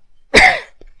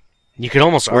 you could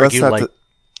almost argue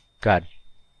God.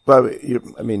 But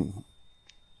I mean,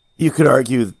 you could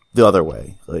argue the other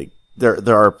way. Like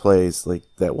there are plays like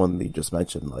that one that you just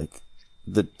mentioned. Like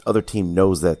the other team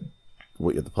knows that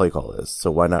what the play call is, so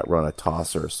why not run a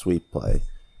toss or a sweep play?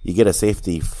 You get a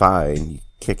safety, fine. You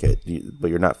kick it,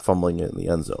 but you're not fumbling it in the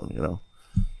end zone.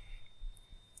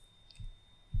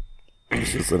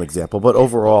 This is an example, but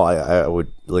overall, I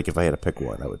would like if I had to pick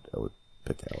one, I would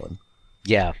pick Allen.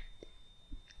 Yeah.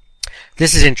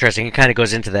 This is interesting. It kind of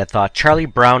goes into that thought. Charlie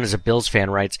Brown, as a Bills fan,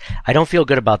 writes, I don't feel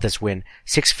good about this win.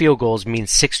 6 field goals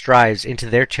means 6 drives into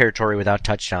their territory without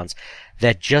touchdowns.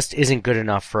 That just isn't good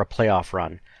enough for a playoff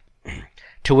run.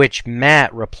 To which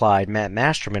Matt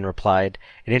Masterman replied,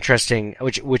 an interesting,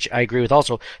 which I agree with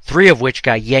also, 3 of which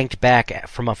got yanked back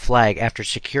from a flag after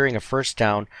securing a first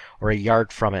down or a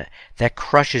yard from it. That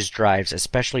crushes drives,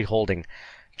 especially holding.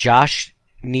 Josh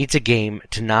needs a game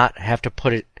to not have to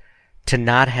put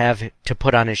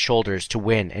on his shoulders to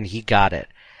win, and he got it.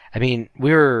 I mean,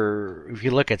 if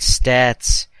you look at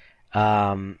stats,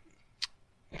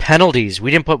 penalties,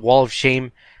 we didn't put wall of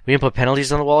shame. We didn't put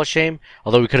penalties on the wall of shame,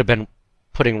 although we could have been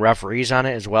putting referees on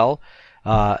it as well.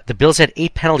 The Bills had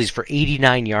 8 penalties for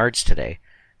 89 yards today.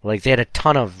 Like, they had a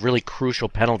ton of really crucial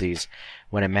penalties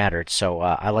when it mattered. So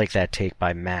I like that take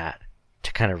by Matt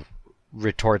to kind of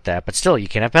retort that. But still, you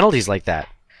can't have penalties like that.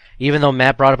 Even though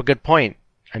Matt brought up a good point.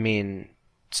 I mean,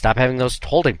 stop having those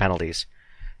holding penalties.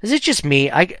 Is it just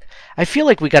me? I feel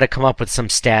like we got to come up with some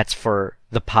stats for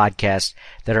the podcast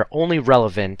that are only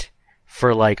relevant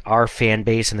for like our fan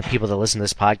base and the people that listen to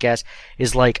this podcast.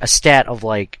 Is like a stat of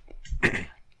like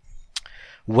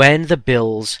when the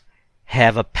Bills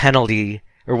have a penalty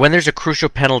or when there's a crucial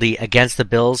penalty against the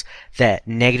Bills that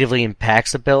negatively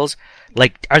impacts the Bills.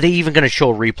 Like, are they even going to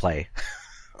show a replay?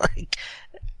 Like,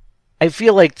 I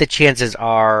feel like the chances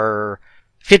are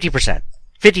 50%.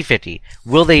 50-50.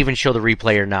 Will they even show the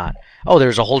replay or not? Oh,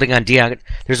 there's a holding on Dion.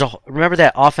 Remember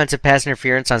that offensive pass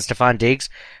interference on Stephon Diggs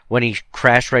when he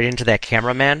crashed right into that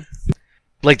cameraman?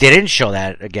 Like, they didn't show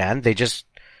that again. They just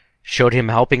showed him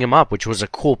helping him up, which was a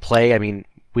cool play. I mean,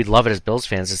 we'd love it as Bills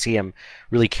fans to see him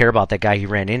really care about that guy he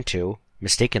ran into,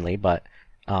 mistakenly, but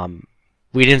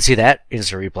we didn't see that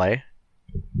instant replay.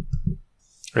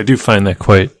 I do find that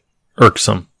quite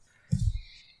irksome.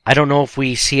 I don't know if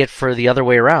we see it for the other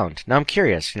way around. Now I'm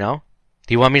curious, Do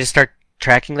you want me to start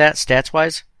tracking that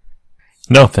stats-wise?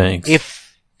 No, thanks.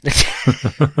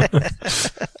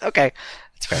 Okay,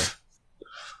 that's fair.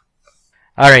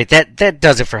 All right, that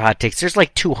does it for hot takes. There's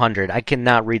like 200. I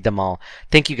cannot read them all.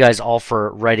 Thank you guys all for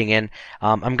writing in.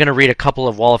 I'm going to read a couple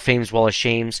of Wall of Fames, Wall of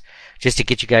Shames, just to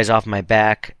get you guys off my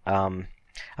back. I'm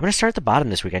going to start at the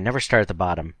bottom this week. I never start at the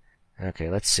bottom.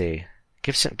 Okay, let's see.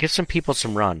 Give some people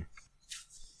some run.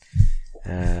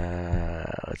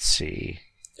 Let's see.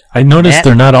 I noticed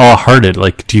they're not all hearted.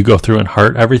 Like, do you go through and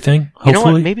heart everything? Hopefully? You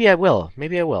know what? Maybe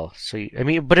I will. So,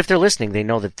 but if they're listening, they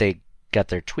know that they got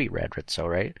their tweet read, so,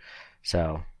 right?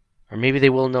 So, Or maybe they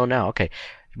will know now. Okay.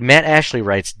 Matt Ashley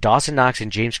writes, Dawson Knox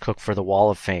and James Cook for the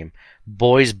Wall of Fame.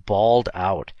 Boys balled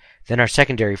out. Then our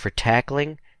secondary for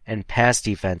tackling and pass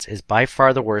defense is by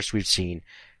far the worst we've seen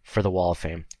for the Wall of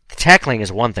Fame. The tackling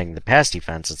is one thing. The pass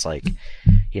defense, it's like,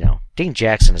 Dane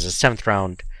Jackson is a 7th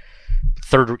round,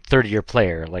 third-year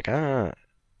player. Like,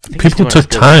 people took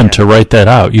time to write that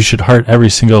out. You should heart every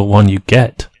single one you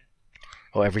get.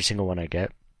 Oh, every single one I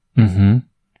get? Mm-hmm.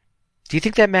 Do you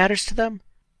think that matters to them?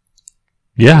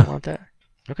 Yeah. Want that?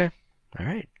 Okay. All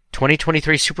right.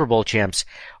 2023 Super Bowl champs.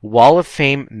 Wall of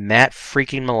Fame, Matt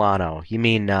freaking Milano. You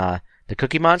mean the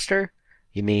Cookie Monster?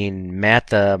 You mean Matty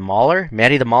the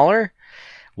Mauler?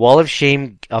 Wall of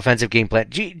Shame offensive game plan.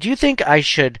 Do you think I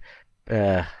should...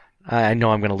 I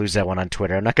know I'm going to lose that one on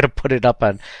Twitter. I'm not going to put it up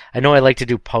on... I know I like to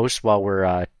do posts while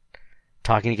we're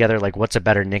talking together, like what's a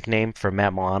better nickname for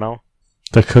Matt Milano?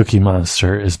 The Cookie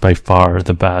Monster is by far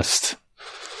the best.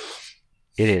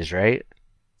 It is, right?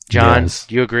 John, Yes.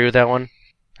 do you agree with that one?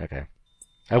 Okay.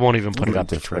 I won't even put it up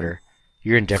to Twitter.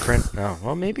 You're indifferent? No.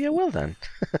 Well, maybe I will then.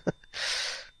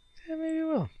 Yeah, maybe I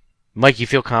will. Mike, you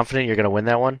feel confident you're going to win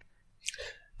that one?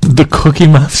 The Cookie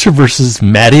Monster versus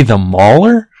Matty the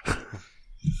Mauler?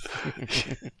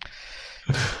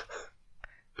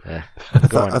 I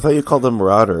thought you called him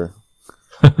Marauder.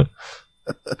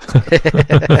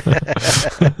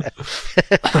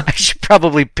 I should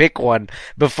probably pick one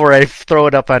before I throw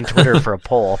it up on Twitter for a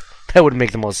poll. That would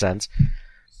make the most sense.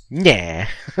 Nah.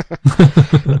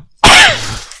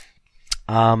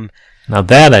 Now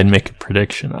that I'd make a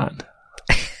prediction on.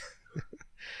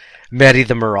 Matty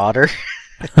the Marauder.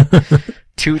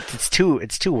 It's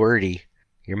too wordy.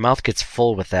 Your mouth gets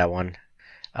full with that one.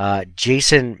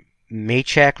 Jason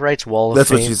Maychak writes Wall of That's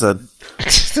Fame. what she said.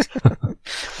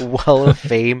 Wall of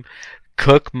Fame,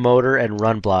 Cook, motor, and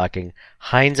run blocking.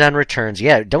 Hines on returns.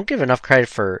 Yeah, don't give enough credit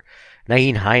for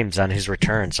Nyheim Hines on his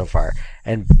return so far.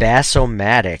 And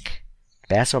Bassomatic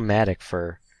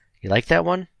for... You like that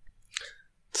one?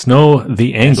 It's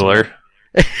the Angler.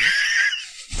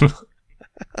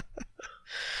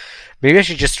 Maybe I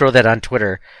should just throw that on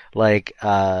Twitter, like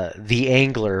the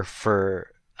Angler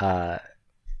for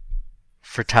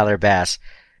Tyler Bass.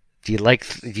 Do you like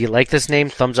this name?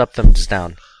 Thumbs up, thumbs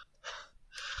down.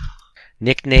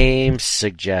 Nickname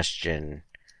suggestion: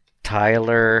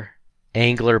 Tyler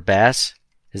Angler Bass.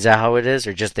 Is that how it is,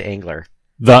 or just the Angler?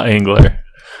 The Angler.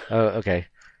 Oh, okay.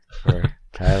 For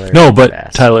Tyler. No, but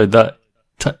Bass. Tyler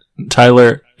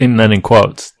Tyler, and then in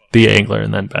quotes, the Angler,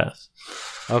 and then Bass.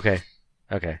 Okay.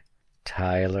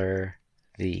 Tyler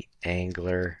the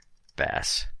Angler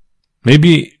Bass.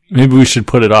 Maybe we should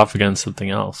put it off against something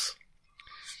else.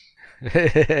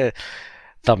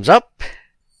 Thumbs up.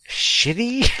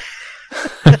 Shitty.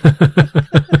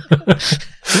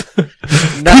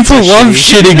 People love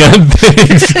shitting on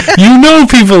things. You know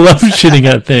people love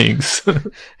shitting on things.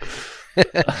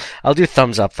 I'll do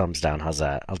thumbs up, thumbs down. How's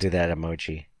that? I'll do that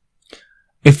emoji.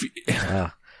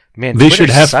 Man, they Twitter should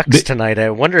have sucks tonight. I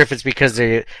wonder if it's because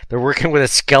they're working with a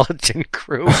skeleton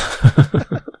crew.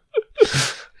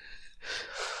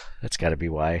 That's got to be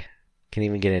why. Can't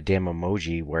even get a damn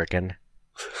emoji working.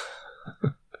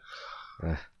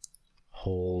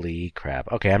 Holy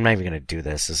crap. Okay, I'm not even going to do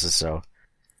this. This is so...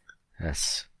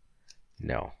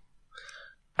 No.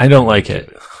 I don't like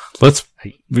it.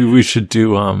 We should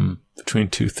do between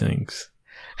two things.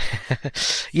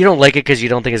 You don't like it because you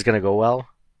don't think it's going to go well?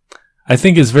 I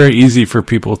think it's very easy for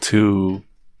people to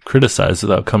criticize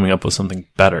without coming up with something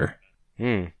better.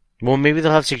 Well, maybe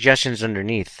they'll have suggestions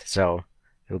underneath, so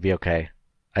it'll be okay.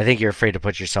 I think you're afraid to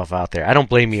put yourself out there. I don't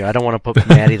blame you. I don't want to put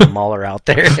Matty the Mauler out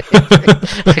there.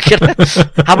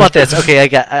 How about this? Okay,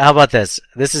 how about this?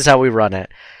 This is how we run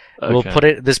it. Okay. We'll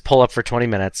put this poll up for 20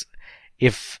 minutes.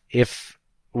 If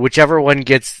whichever one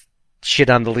gets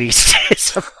shit on the least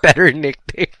is a better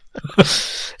nickname.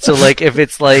 So, like,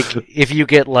 if you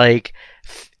get,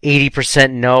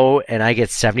 80% no and I get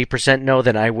 70% no,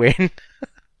 then I win.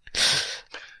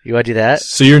 You want to do that?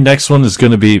 So your next one is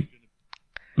going to be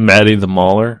Matty the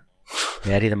Mauler?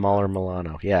 Matty the Mauler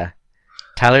Milano, yeah.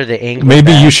 Tyler the Angler.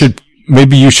 Maybe you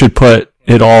should put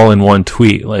it all in one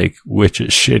tweet, like, which is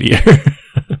shittier.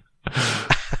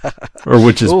 Or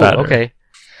which is better. Okay.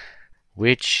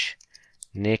 Which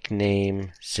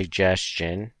nickname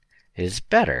suggestion is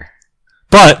better?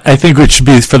 But I think it should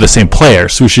be for the same player.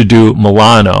 So we should do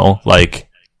Milano,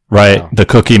 right? Oh. The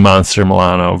Cookie Monster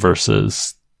Milano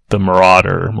versus the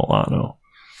Marauder Milano.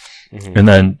 Mm-hmm. And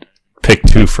then pick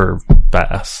two for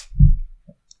Bass.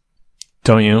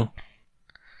 Don't you?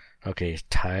 Okay,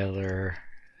 Tyler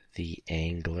the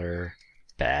Angler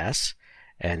Bass.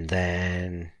 And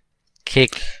then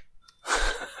kick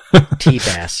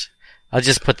T-Bass. I'll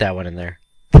just put that one in there.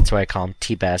 That's why I call him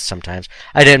T-Bass sometimes.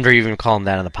 I didn't even call him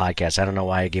that on the podcast. I don't know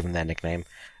why I gave him that nickname.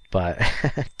 But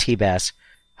T-Bass.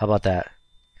 How about that?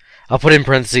 I'll put in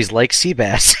parentheses like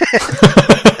Seabass.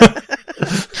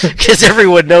 Because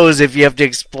everyone knows if you have to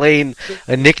explain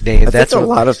a nickname, that's what a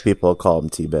lot of people call him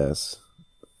T-Bass.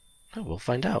 Oh, we'll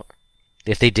find out.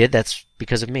 If they did, that's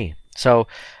because of me. So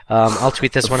I'll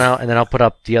tweet this one out, and then I'll put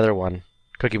up the other one,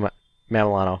 Cookie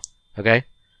Mamalano. Okay?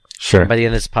 Sure. And by the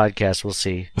end of this podcast, we'll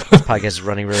see. This podcast is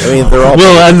running really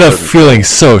We'll end up feeling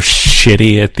so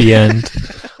shitty at the end.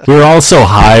 We were all so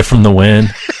high from the win.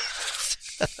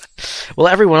 Well,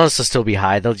 everyone else will still be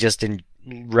high. They'll just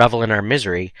revel in our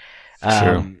misery.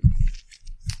 True.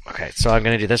 Okay, so I'm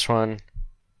going to do this one.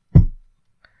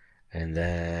 And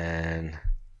then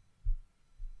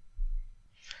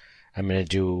I'm going to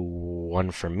do one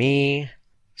for me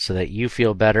so that you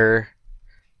feel better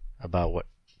about what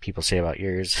people say about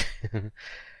yours.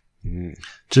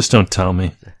 Just don't tell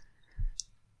me.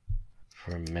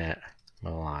 From Matt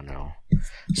Milano.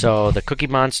 So the Cookie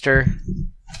Monster,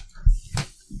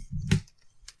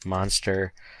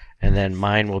 and then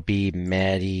mine will be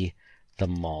Maddie the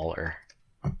Mauler.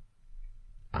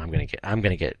 I'm gonna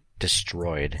get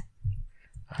destroyed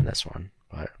on this one,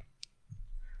 but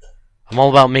I'm all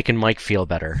about making Mike feel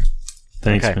better.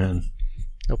 Thanks, man.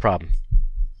 No problem.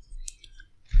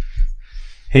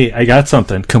 Hey, I got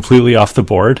something completely off the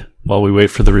board while we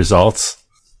wait for the results.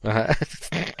 Not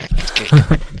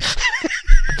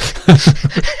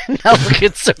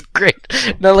looking so great.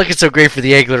 Not looking so great for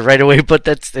the Angler right away, but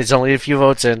there's only a few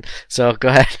votes in, so go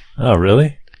ahead. Oh,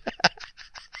 really?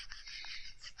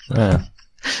 Go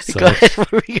ahead.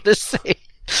 What were you gonna say?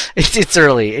 It's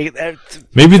early.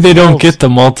 Maybe they don't get the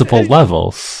multiple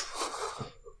levels.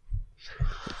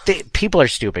 People are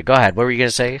stupid. Go ahead. What were you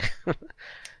gonna say?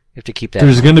 You have to keep that.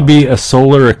 There's going to be a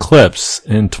solar eclipse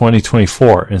in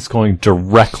 2024, and it's going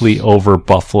directly over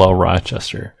Buffalo,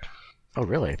 Rochester. Oh,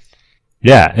 really?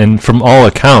 Yeah, and from all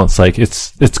accounts, like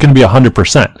it's going to be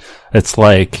 100%. It's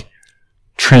like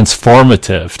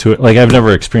transformative to it. Like I've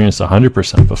never experienced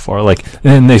 100% before. Like,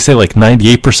 and they say like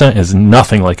 98% is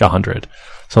nothing like 100.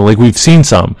 So like we've seen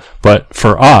some, but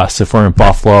for us, if we're in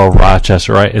Buffalo,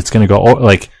 Rochester, right, it's going to go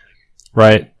like,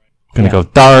 right, going to go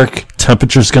dark.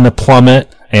 Temperature's going to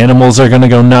plummet. Animals are going to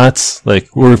go nuts.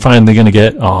 Like, we're finally going to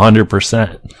get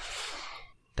 100%.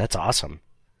 That's awesome.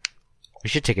 We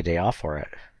should take a day off for it.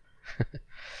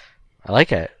 I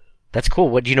like it. That's cool.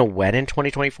 What, do you know when in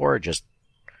 2024 or just?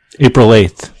 April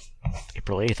 8th.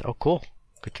 April 8th. Oh, cool.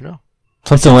 Good to know.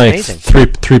 Something like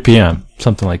 3 p.m.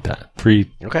 Something like that. 3.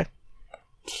 Okay.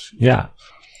 Yeah.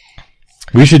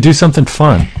 We should do something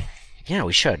fun. Yeah,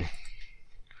 we should.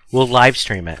 We'll live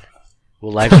stream it.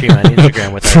 We'll live stream on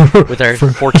Instagram with our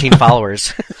 14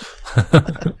 followers.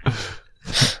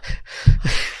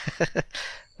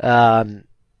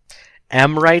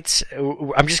 M writes,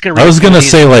 I'm just going to... I was going to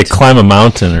say, like, climb a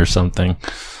mountain or something.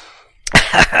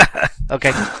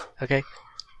 Okay.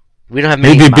 We don't have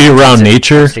many maybe be around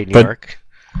nature, New York.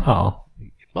 Oh.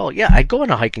 Well, yeah, I'd go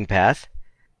on a hiking path.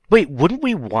 Wait, wouldn't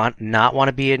we not want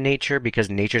to be in nature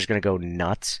because nature's going to go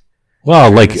nuts?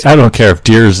 Well, like, I don't care if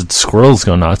deers and squirrels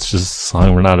go nuts, just as long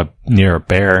as we're not near a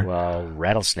bear. Well,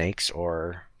 rattlesnakes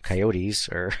or coyotes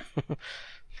or...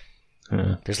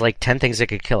 There's like 10 things that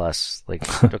could kill us.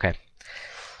 Like, okay.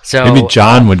 So maybe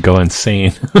John would go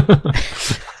insane.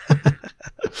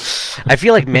 I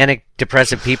feel like manic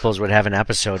depressive peoples would have an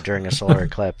episode during a solar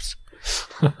eclipse.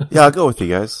 Yeah, I'll go with you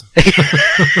guys.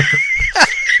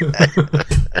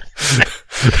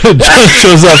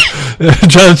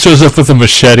 John shows up with a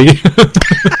machete.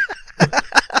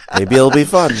 Maybe it'll be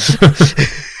fun.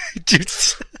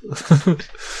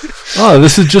 Oh,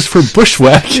 this is just for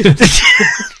bushwhacking.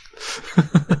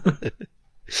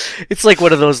 It's like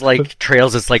one of those like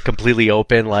trails that's like completely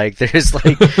open, like there's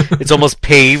like it's almost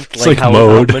paved, it's like how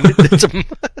mowed.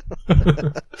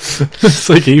 It's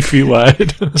like 8 feet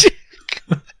wide.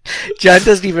 John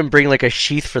doesn't even bring like a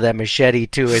sheath for that machete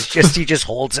too. It's just he just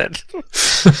holds it.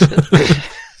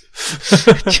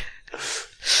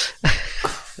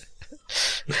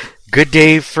 Good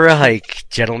day for a hike,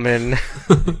 gentlemen.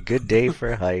 Good day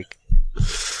for a hike.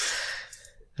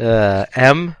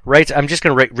 M writes, I'm just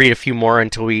going to read a few more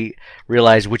until we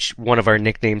realize which one of our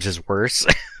nicknames is worse.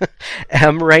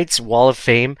 M writes, Wall of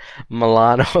Fame,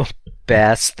 Milano,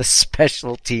 Bass, the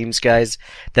special teams guys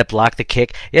that blocked the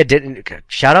kick. Yeah,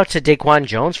 shout out to Daquan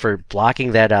Jones for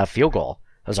blocking that field goal.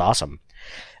 That was awesome.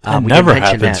 That never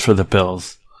happens for the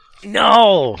Bills.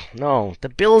 No, the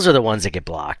Bills are the ones that get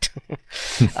blocked.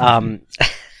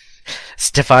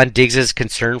 Stephon Diggs'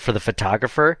 concern for the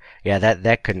photographer. Yeah,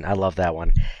 that couldn't. I love that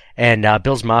one. And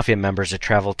Bills Mafia members that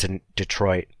traveled to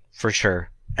Detroit for sure.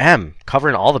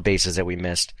 Covering all the bases that we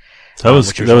missed. That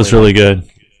was really good.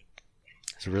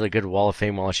 It's a really good Wall of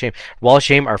Fame, Wall of Shame. Wall of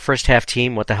Shame, our first half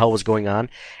team, what the hell was going on?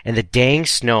 And the dang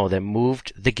snow that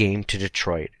moved the game to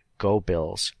Detroit. Go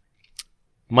Bills.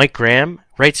 Mike Graham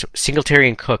writes, Singletary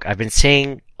and Cook. I've been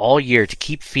saying all year to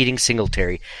keep feeding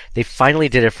Singletary. They finally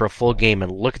did it for a full game,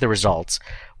 and look at the results.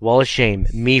 Wall of Shame,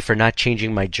 me for not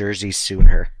changing my jersey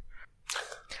sooner.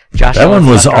 Josh that one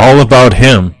was all about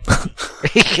him.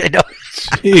 I know.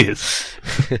 Jeez.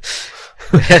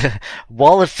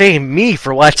 Wall of Fame, me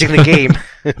for watching the game.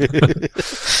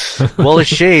 Wall of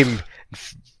Shame,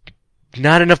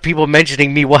 not enough people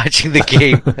mentioning me watching the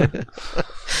game.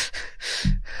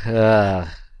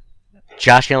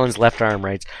 Josh Allen's left arm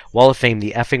writes, Wall of Fame,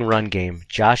 the effing run game.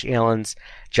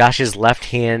 Josh's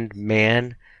left-hand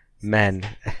men.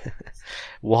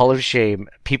 Wall of Shame,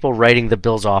 people writing the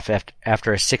Bills off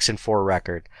after a 6-4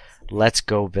 record. Let's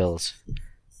go Bills.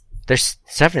 They're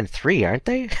 7-3, aren't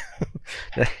they?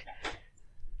 Am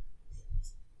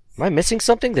I missing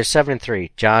something? They're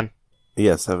 7-3. John?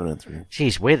 Yeah, 7-3.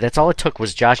 Jeez, wait, that's all it took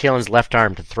was Josh Allen's left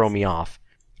arm to throw me off.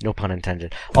 No pun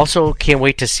intended. Also, can't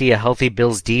wait to see a healthy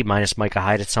Bills D minus Micah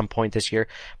Hyde at some point this year.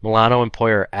 Milano and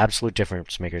Poyer are absolute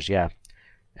difference makers, yeah.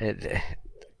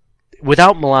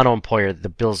 Without Milano and Poyer, the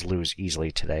Bills lose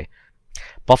easily today.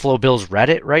 Buffalo Bills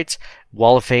Reddit writes,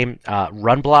 Wall of Fame,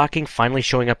 run blocking finally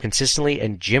showing up consistently,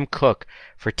 and Jim Cook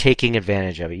for taking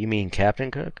advantage of it. You mean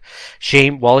Captain Cook?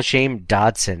 Shame, Wall of Shame,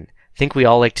 Dodson. Think we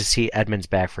all like to see Edmonds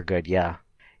back for good, yeah.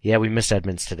 Yeah, we missed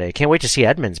Edmonds today. Can't wait to see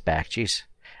Edmonds back, jeez.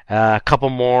 A couple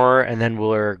more, and then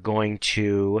we're going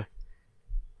to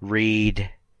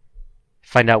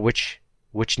find out which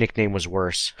nickname was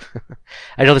worse.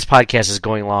 I know this podcast is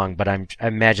going long, but I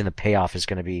imagine the payoff is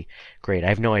going to be great. I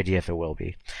have no idea if it will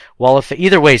be. Wall of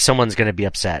either way, someone's going to be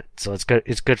upset, so it's good.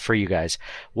 It's good for you guys.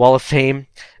 Wall of Fame.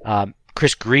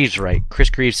 Chris Greaves, right? Chris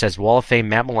Greaves says, Wall of Fame,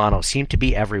 Matt Milano seemed to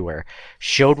be everywhere.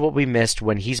 Showed what we missed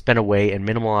when he's been away and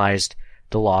minimalized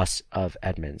the loss of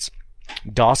Edmonds.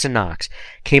 Dawson Knox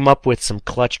came up with some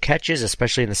clutch catches,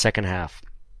 especially in the second half.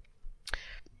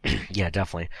 Yeah,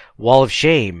 definitely. Wall of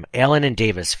Shame, Allen and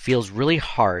Davis feels really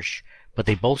harsh, but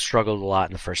they both struggled a lot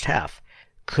in the first half.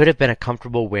 Could have been a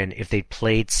comfortable win if they'd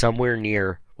played somewhere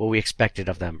near what we expected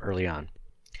of them early on.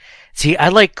 See, I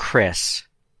like Chris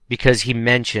because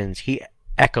he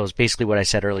echoes basically what I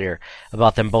said earlier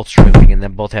about them both struggling and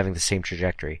them both having the same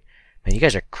trajectory. Man, you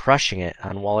guys are crushing it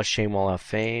on Wall of Shame, Wall of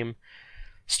Fame.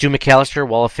 Stu McAllister,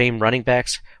 Wall of Fame running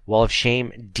backs, Wall of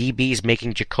Shame, DBs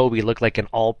making Jacoby look like an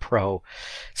all-pro.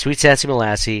 Sweet Sassy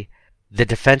Molassie, the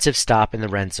defensive stop in the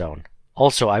red zone.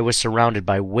 Also, I was surrounded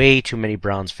by way too many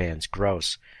Browns fans.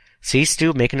 Gross. See,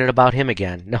 Stu, making it about him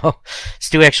again. No,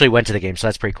 Stu actually went to the game, so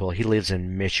that's pretty cool. He lives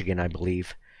in Michigan, I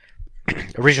believe.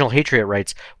 Original Hatriot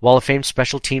writes, Wall of Fame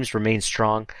special teams remain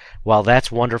strong. While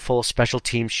that's wonderful, special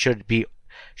teams should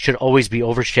always be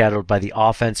overshadowed by the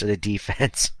offense or the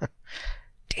defense.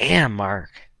 Damn, Mark.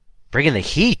 Bringing the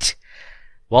heat.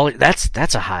 Well,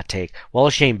 that's a hot take. Wall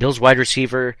of Shame, Bills wide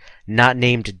receiver, not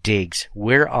named Diggs.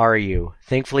 Where are you?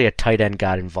 Thankfully, a tight end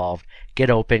got involved. Get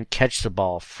open, catch the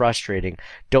ball. Frustrating.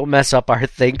 Don't mess up our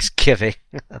Thanksgiving.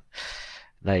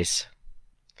 Nice.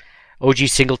 OG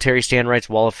Singletary Stan writes,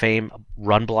 Wall of Fame,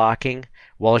 run blocking.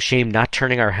 Wall of Shame, not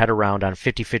turning our head around on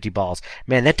 50-50 balls.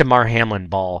 Man, that DeMar Hamlin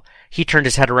ball. He turned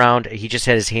his head around. He just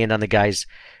had his hand on the guy's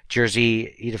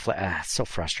jersey. So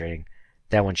frustrating.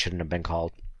 That one shouldn't have been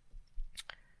called.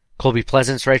 Colby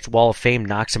Pleasance writes, Wall of Fame,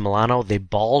 Knox and Milano. They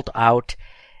balled out.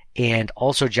 And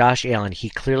also Josh Allen. He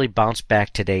clearly bounced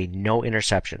back today. No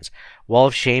interceptions. Wall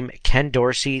of Shame, Ken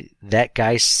Dorsey. That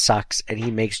guy sucks, and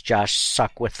he makes Josh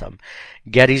suck with them.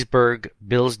 Gettysburg,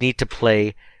 Bills need to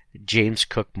play James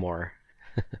Cook more.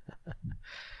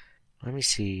 Let me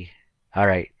see. All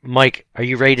right, Mike, are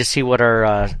you ready to see what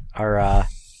our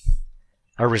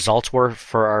results were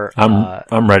for our?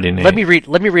 I'm ready, Nate. Let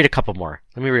me read a couple more.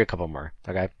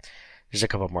 Okay, there's a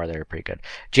couple more that are pretty good.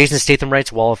 Jason Statham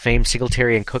writes, Wall of Fame,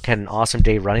 Singletary and Cook had an awesome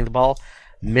day running the ball.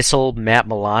 Missile Matt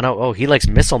Milano. Oh, he likes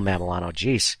Missile Matt Milano.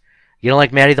 Jeez, you don't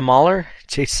like Matty the Mauler,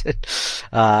 Jason?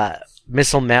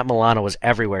 Missile Matt Milano was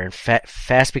everywhere and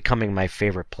fast becoming my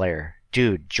favorite player.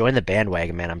 Dude, join the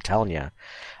bandwagon, man, I'm telling you.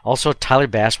 Also, Tyler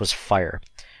Bass was fire.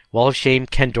 Wall of Shame,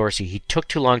 Ken Dorsey. He took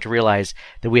too long to realize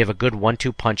that we have a good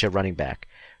 1-2 punch at running back.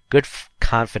 Good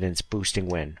confidence-boosting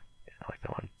win. I like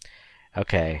that one.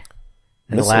 Okay.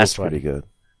 And Missile's the last one. pretty good.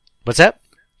 What's that?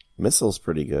 Missile's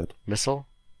pretty good. Missile?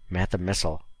 Matt the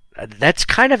Missile. That's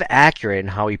kind of accurate in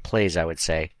how he plays, I would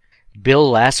say. Bill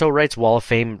Lasso writes, Wall of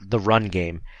Fame, the run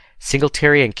game.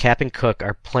 Singletary and Captain Cook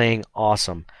are playing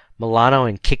awesome. Milano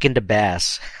and Kickin' to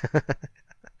Bass.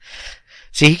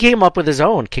 See, he came up with his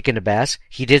own Kickin' to Bass.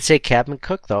 He did say Captain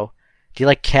Cook, though. Do you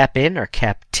like Cap'n or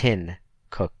Captain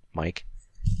Cook, Mike?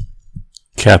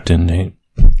 Captain, Nate.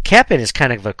 Captain is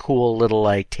kind of a cool little,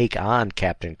 like, take on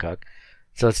Captain Cook.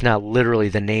 So it's not literally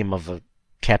the name of a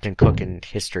Captain Cook in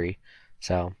history.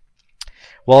 So,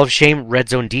 Wall of Shame, red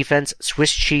zone defense,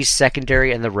 Swiss cheese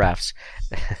secondary, and the refs.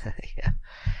 Yeah.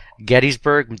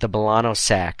 Gettysburg, the Milano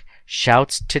sack.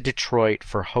 Shouts to Detroit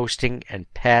for hosting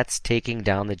and Pats taking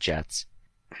down the Jets.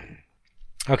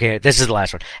 Okay, this is the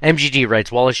last one. MGG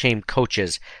writes, Wall of Shame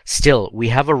coaches. Still, we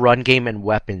have a run game and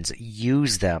weapons.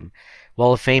 Use them.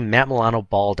 Wall of Fame, Matt Milano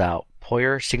balled out.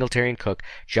 Poyer, Singletary, and Cook.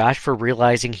 Josh for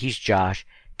realizing he's Josh,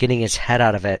 getting his head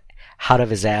out of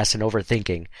his ass and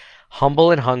overthinking.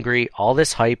 Humble and hungry, all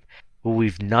this hype.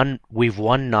 We've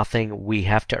won nothing. We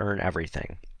have to earn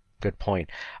everything. Good point.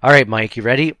 All right, Mike, you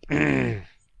ready?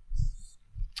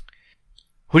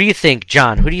 Who do you think,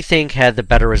 John? Who do you think had the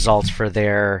better results for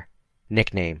their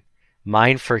nickname?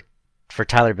 Mine for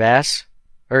Tyler Bass,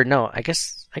 or no? I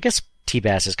guess T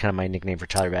Bass is kind of my nickname for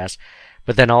Tyler Bass,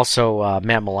 but then also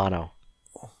Matt Milano.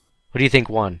 What do you think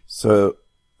won? So,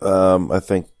 I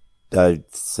think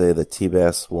I'd say that T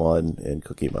Bass won and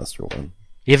Cookie Monster won.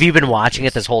 Have you been watching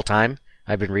it this whole time?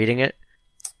 I've been reading it.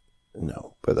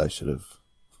 No, but I should have.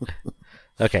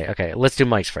 Okay. Let's do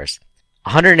Mike's first.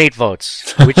 108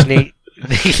 votes. Which name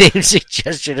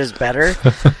suggestion is better?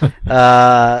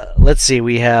 Let's see.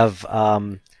 We have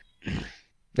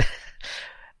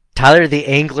Tyler the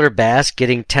Angler Bass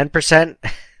getting 10%,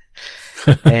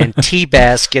 and T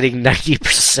Bass getting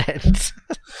 90%.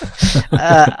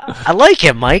 I like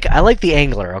him, Mike. I like the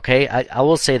Angler. Okay, I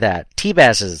will say that T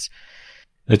Bass is.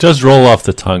 It does roll off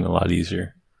the tongue a lot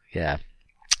easier. Yeah.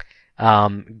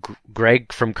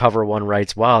 Greg from Cover One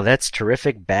writes, "Wow, that's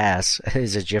terrific bass."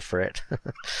 Is a GIF for it.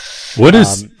 What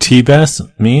does T-Bass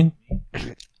mean?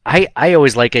 I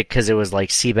always like it because it was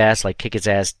like sea bass, like kick its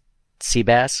ass sea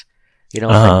bass,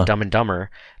 like Dumb and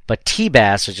Dumber. But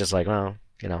T-Bass is just like, well,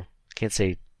 can't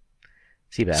say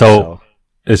sea bass. So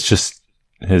it's just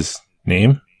his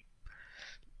name?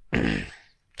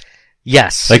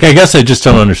 Yes. Like, I guess I just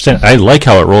don't understand. I like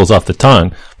how it rolls off the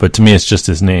tongue, but to me it's just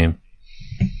his name.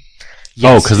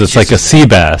 Yes, because it's like a sea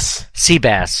bass. Sea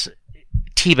bass.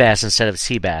 T-Bass instead of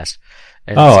sea bass.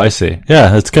 I see.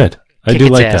 Yeah, that's good. I do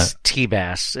like that.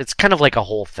 T-Bass. It's kind of like a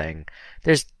whole thing.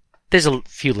 There's a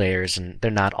few layers, and they're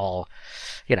not all,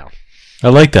 I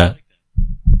like that.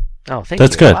 Oh, thank you.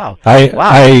 That's good. Wow.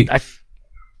 I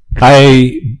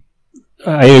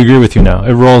agree with you now.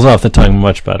 It rolls off the tongue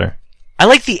much better. I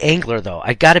like the Angler, though.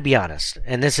 I gotta be honest.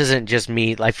 And this isn't just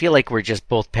me. I feel like we're just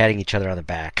both patting each other on the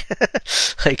back.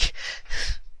 Like,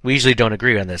 we usually don't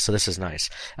agree on this, so this is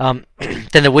nice. Then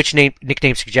the which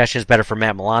nickname suggestion is better for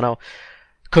Matt Milano.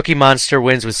 Cookie Monster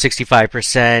wins with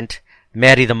 65%.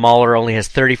 Maddie the Mauler only has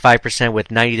 35% with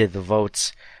 90 of the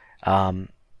votes. I'll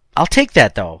take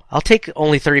that, though. I'll take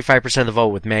only 35% of the vote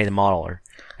with Maddie the Mauler.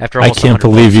 After almost I can't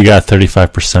believe you got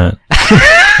 35%.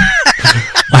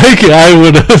 I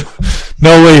would have.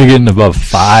 No way you're getting above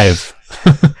 5.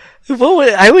 Well,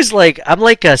 I'm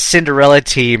like a Cinderella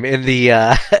team in the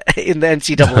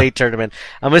NCAA tournament.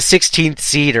 I'm a 16th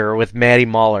seeder with Maddie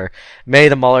Mauler. Maddie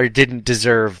the Mauler didn't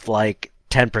deserve like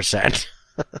 10%.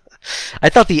 I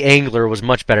thought the Angler was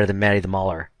much better than Maddie the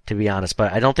Mauler, to be honest,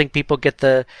 but I don't think people get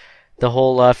the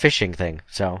whole fishing thing,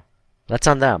 so that's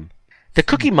on them. The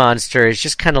Cookie Monster is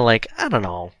just kind of like, I don't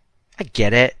know. I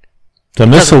get it. The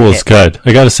missile was good.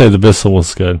 I gotta say the missile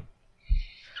was good.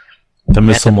 The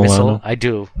missile Milano. I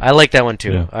do. I like that one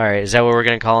too. Yeah. Alright, is that what we're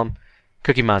gonna call him?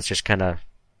 Cookie Monster's kinda...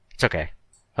 It's okay.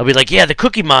 I'll be like, yeah, the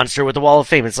Cookie Monster with the Wall of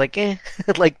Fame. It's like,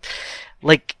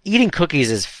 like eating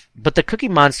cookies is... But the Cookie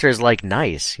Monster is like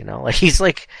nice, Like he's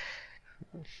like...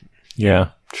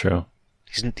 Yeah, true.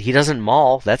 He doesn't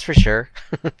maul, that's for sure.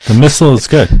 The missile is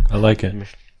good. I like it.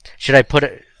 Should I put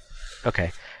it...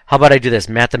 Okay. How about I do this?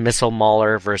 Matt the Missile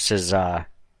Mauler versus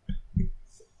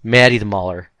Maddie the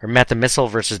Mauler. Or Matt the Missile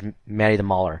versus Maddie the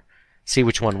Mauler. See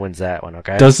which one wins that one,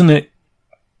 okay?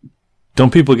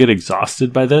 Don't people get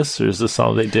exhausted by this? Or is this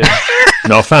all they do?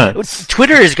 No offense.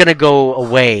 Twitter is going to go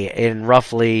away in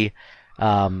roughly...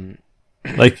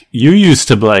 like, you used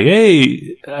to be like,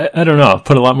 hey, I don't know,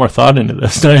 put a lot more thought into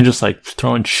this. Now you're just like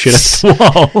throwing shit at the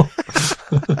wall.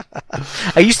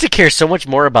 I used to care so much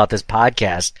more about this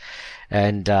podcast.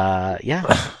 And,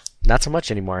 not so much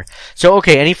anymore. So,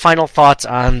 okay, any final thoughts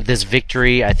on this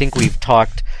victory? I think we've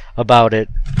talked about it.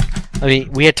 I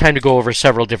mean, we had time to go over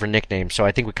several different nicknames, so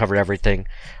I think we covered everything.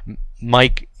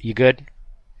 Mike, You good?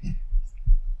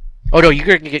 Oh no,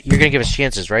 you're gonna give us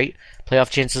chances, right? Playoff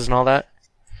chances and all that.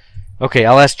 Okay,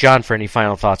 I'll ask John for any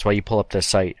final thoughts while you pull up this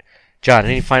site. John,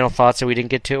 any final thoughts that we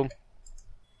didn't get to?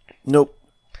 Nope.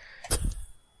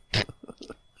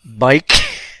 Mike?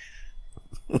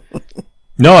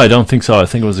 No, I don't think so. I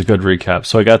think it was a good recap.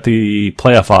 So I got the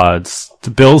playoff odds.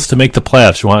 The Bills to make the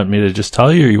playoffs. You want me to just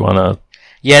tell you, or you want to?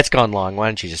 Yeah, it's gone long. Why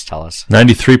don't you just tell us?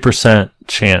 93%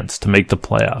 chance to make the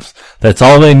playoffs. That's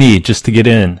all they need just to get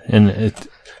in. And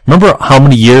remember how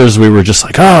many years we were just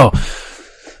like, oh,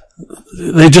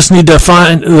 they just need to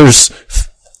find, there's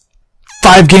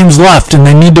 5 games left and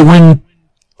they need to win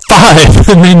 5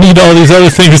 and they need all these other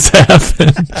things to happen.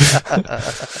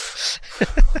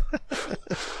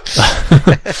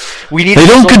 They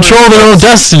don't control their own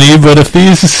destiny, but if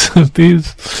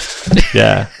these,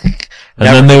 yeah. And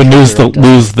then they would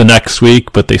lose the next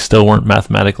week, but they still weren't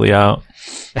mathematically out.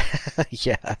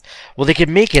 Yeah. Well, they could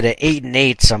make it at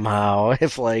 8-8 somehow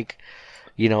if, like,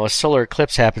 you know, a solar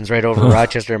eclipse happens right over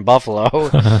Rochester and Buffalo.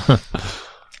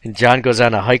 And John goes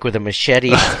on a hike with a machete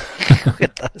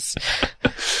with us.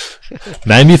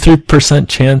 93%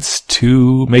 chance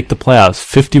to make the playoffs.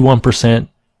 51%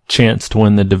 chance to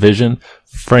win the division.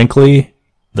 Frankly,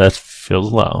 that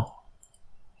feels low.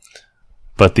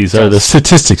 But these are the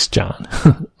statistics, John.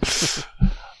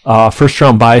 First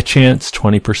round bye chance,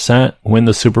 20%. Win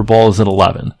the Super Bowl is at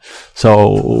 11.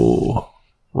 So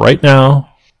right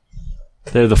now,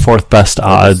 they're the 4th best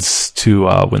odds to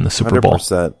win the Super Bowl.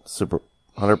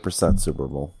 100% Super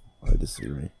Bowl. I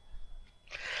disagree.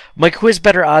 Mike, who has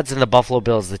better odds than the Buffalo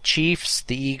Bills? The Chiefs,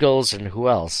 the Eagles, and who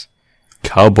else?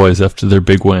 Cowboys after their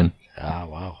big win. Ah,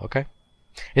 wow. Okay.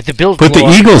 If the Bills, but the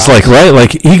Eagles,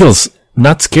 Eagles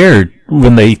not scared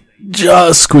when they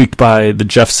just squeaked by the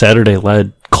Jeff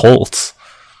Saturday-led Colts.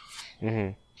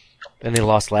 Mm-hmm. And they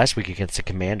lost last week against the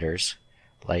Commanders.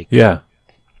 Yeah.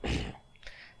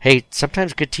 Hey,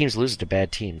 sometimes good teams lose to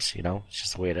bad teams. You know, it's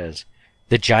just the way it is.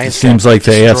 The Giants. It seems like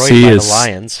the AFC is the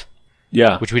Lions.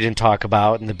 Yeah, which we didn't talk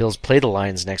about, and the Bills play the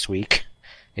Lions next week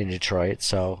in Detroit.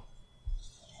 So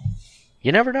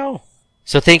you never know.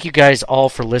 So thank you guys all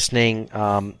for listening.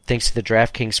 Thanks to the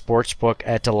DraftKings Sportsbook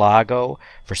at Del Lago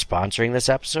for sponsoring this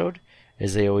episode,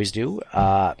 as they always do.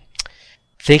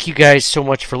 Thank you guys so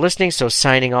much for listening. So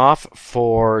signing off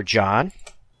for John.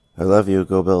 I love you.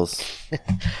 Go Bills.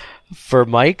 For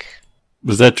Mike.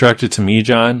 Was that directed to me,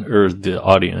 John, or the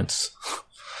audience?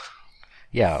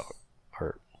 Yeah.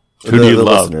 Who do you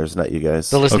love? The listeners, not you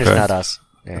guys. The listeners, not us.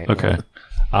 Right, okay.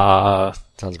 Go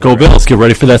Bills. Get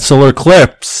ready for that solar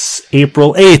eclipse.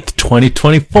 April 8th,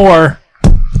 2024.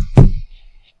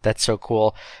 That's so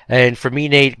cool. And for me,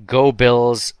 Nate, go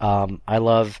Bills. I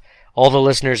love all the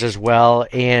listeners as well,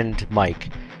 and Mike.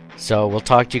 So we'll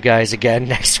talk to you guys again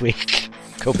next week.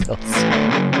 Go Bills.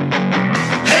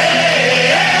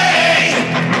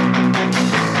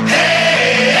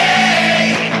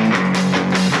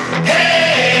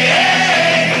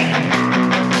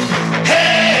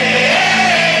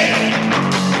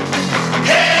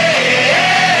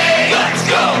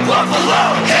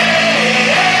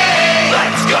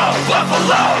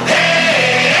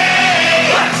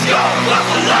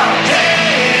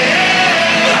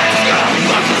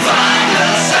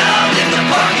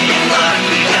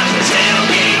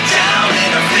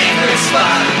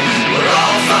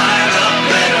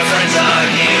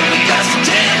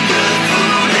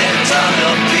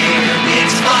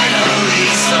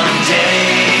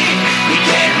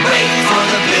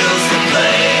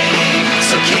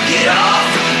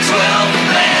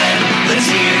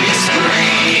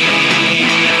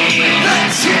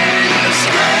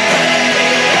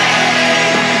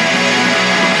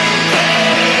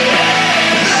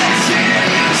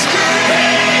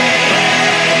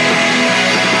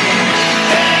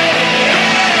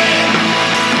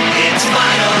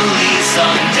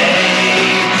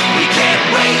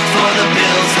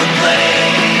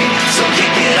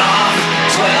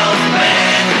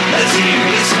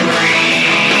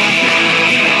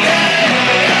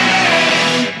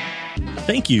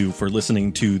 Thank you for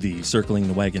listening to the Circling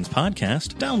the Wagons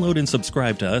podcast. Download and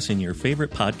subscribe to us in your favorite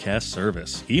podcast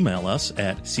service. Email us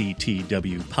at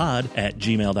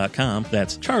ctwpod@gmail.com.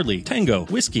 That's Charlie Tango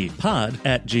Whiskey Pod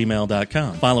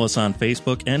 @gmail.com. Follow us on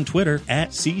Facebook and Twitter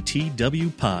at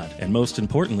CTWPod. And most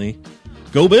importantly,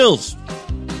 go Bills!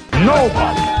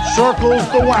 Nobody circles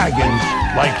the wagons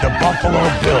like the Buffalo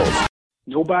Bills.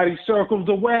 Nobody circles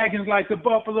the wagons like the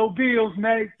Buffalo Bills,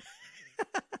 Nate.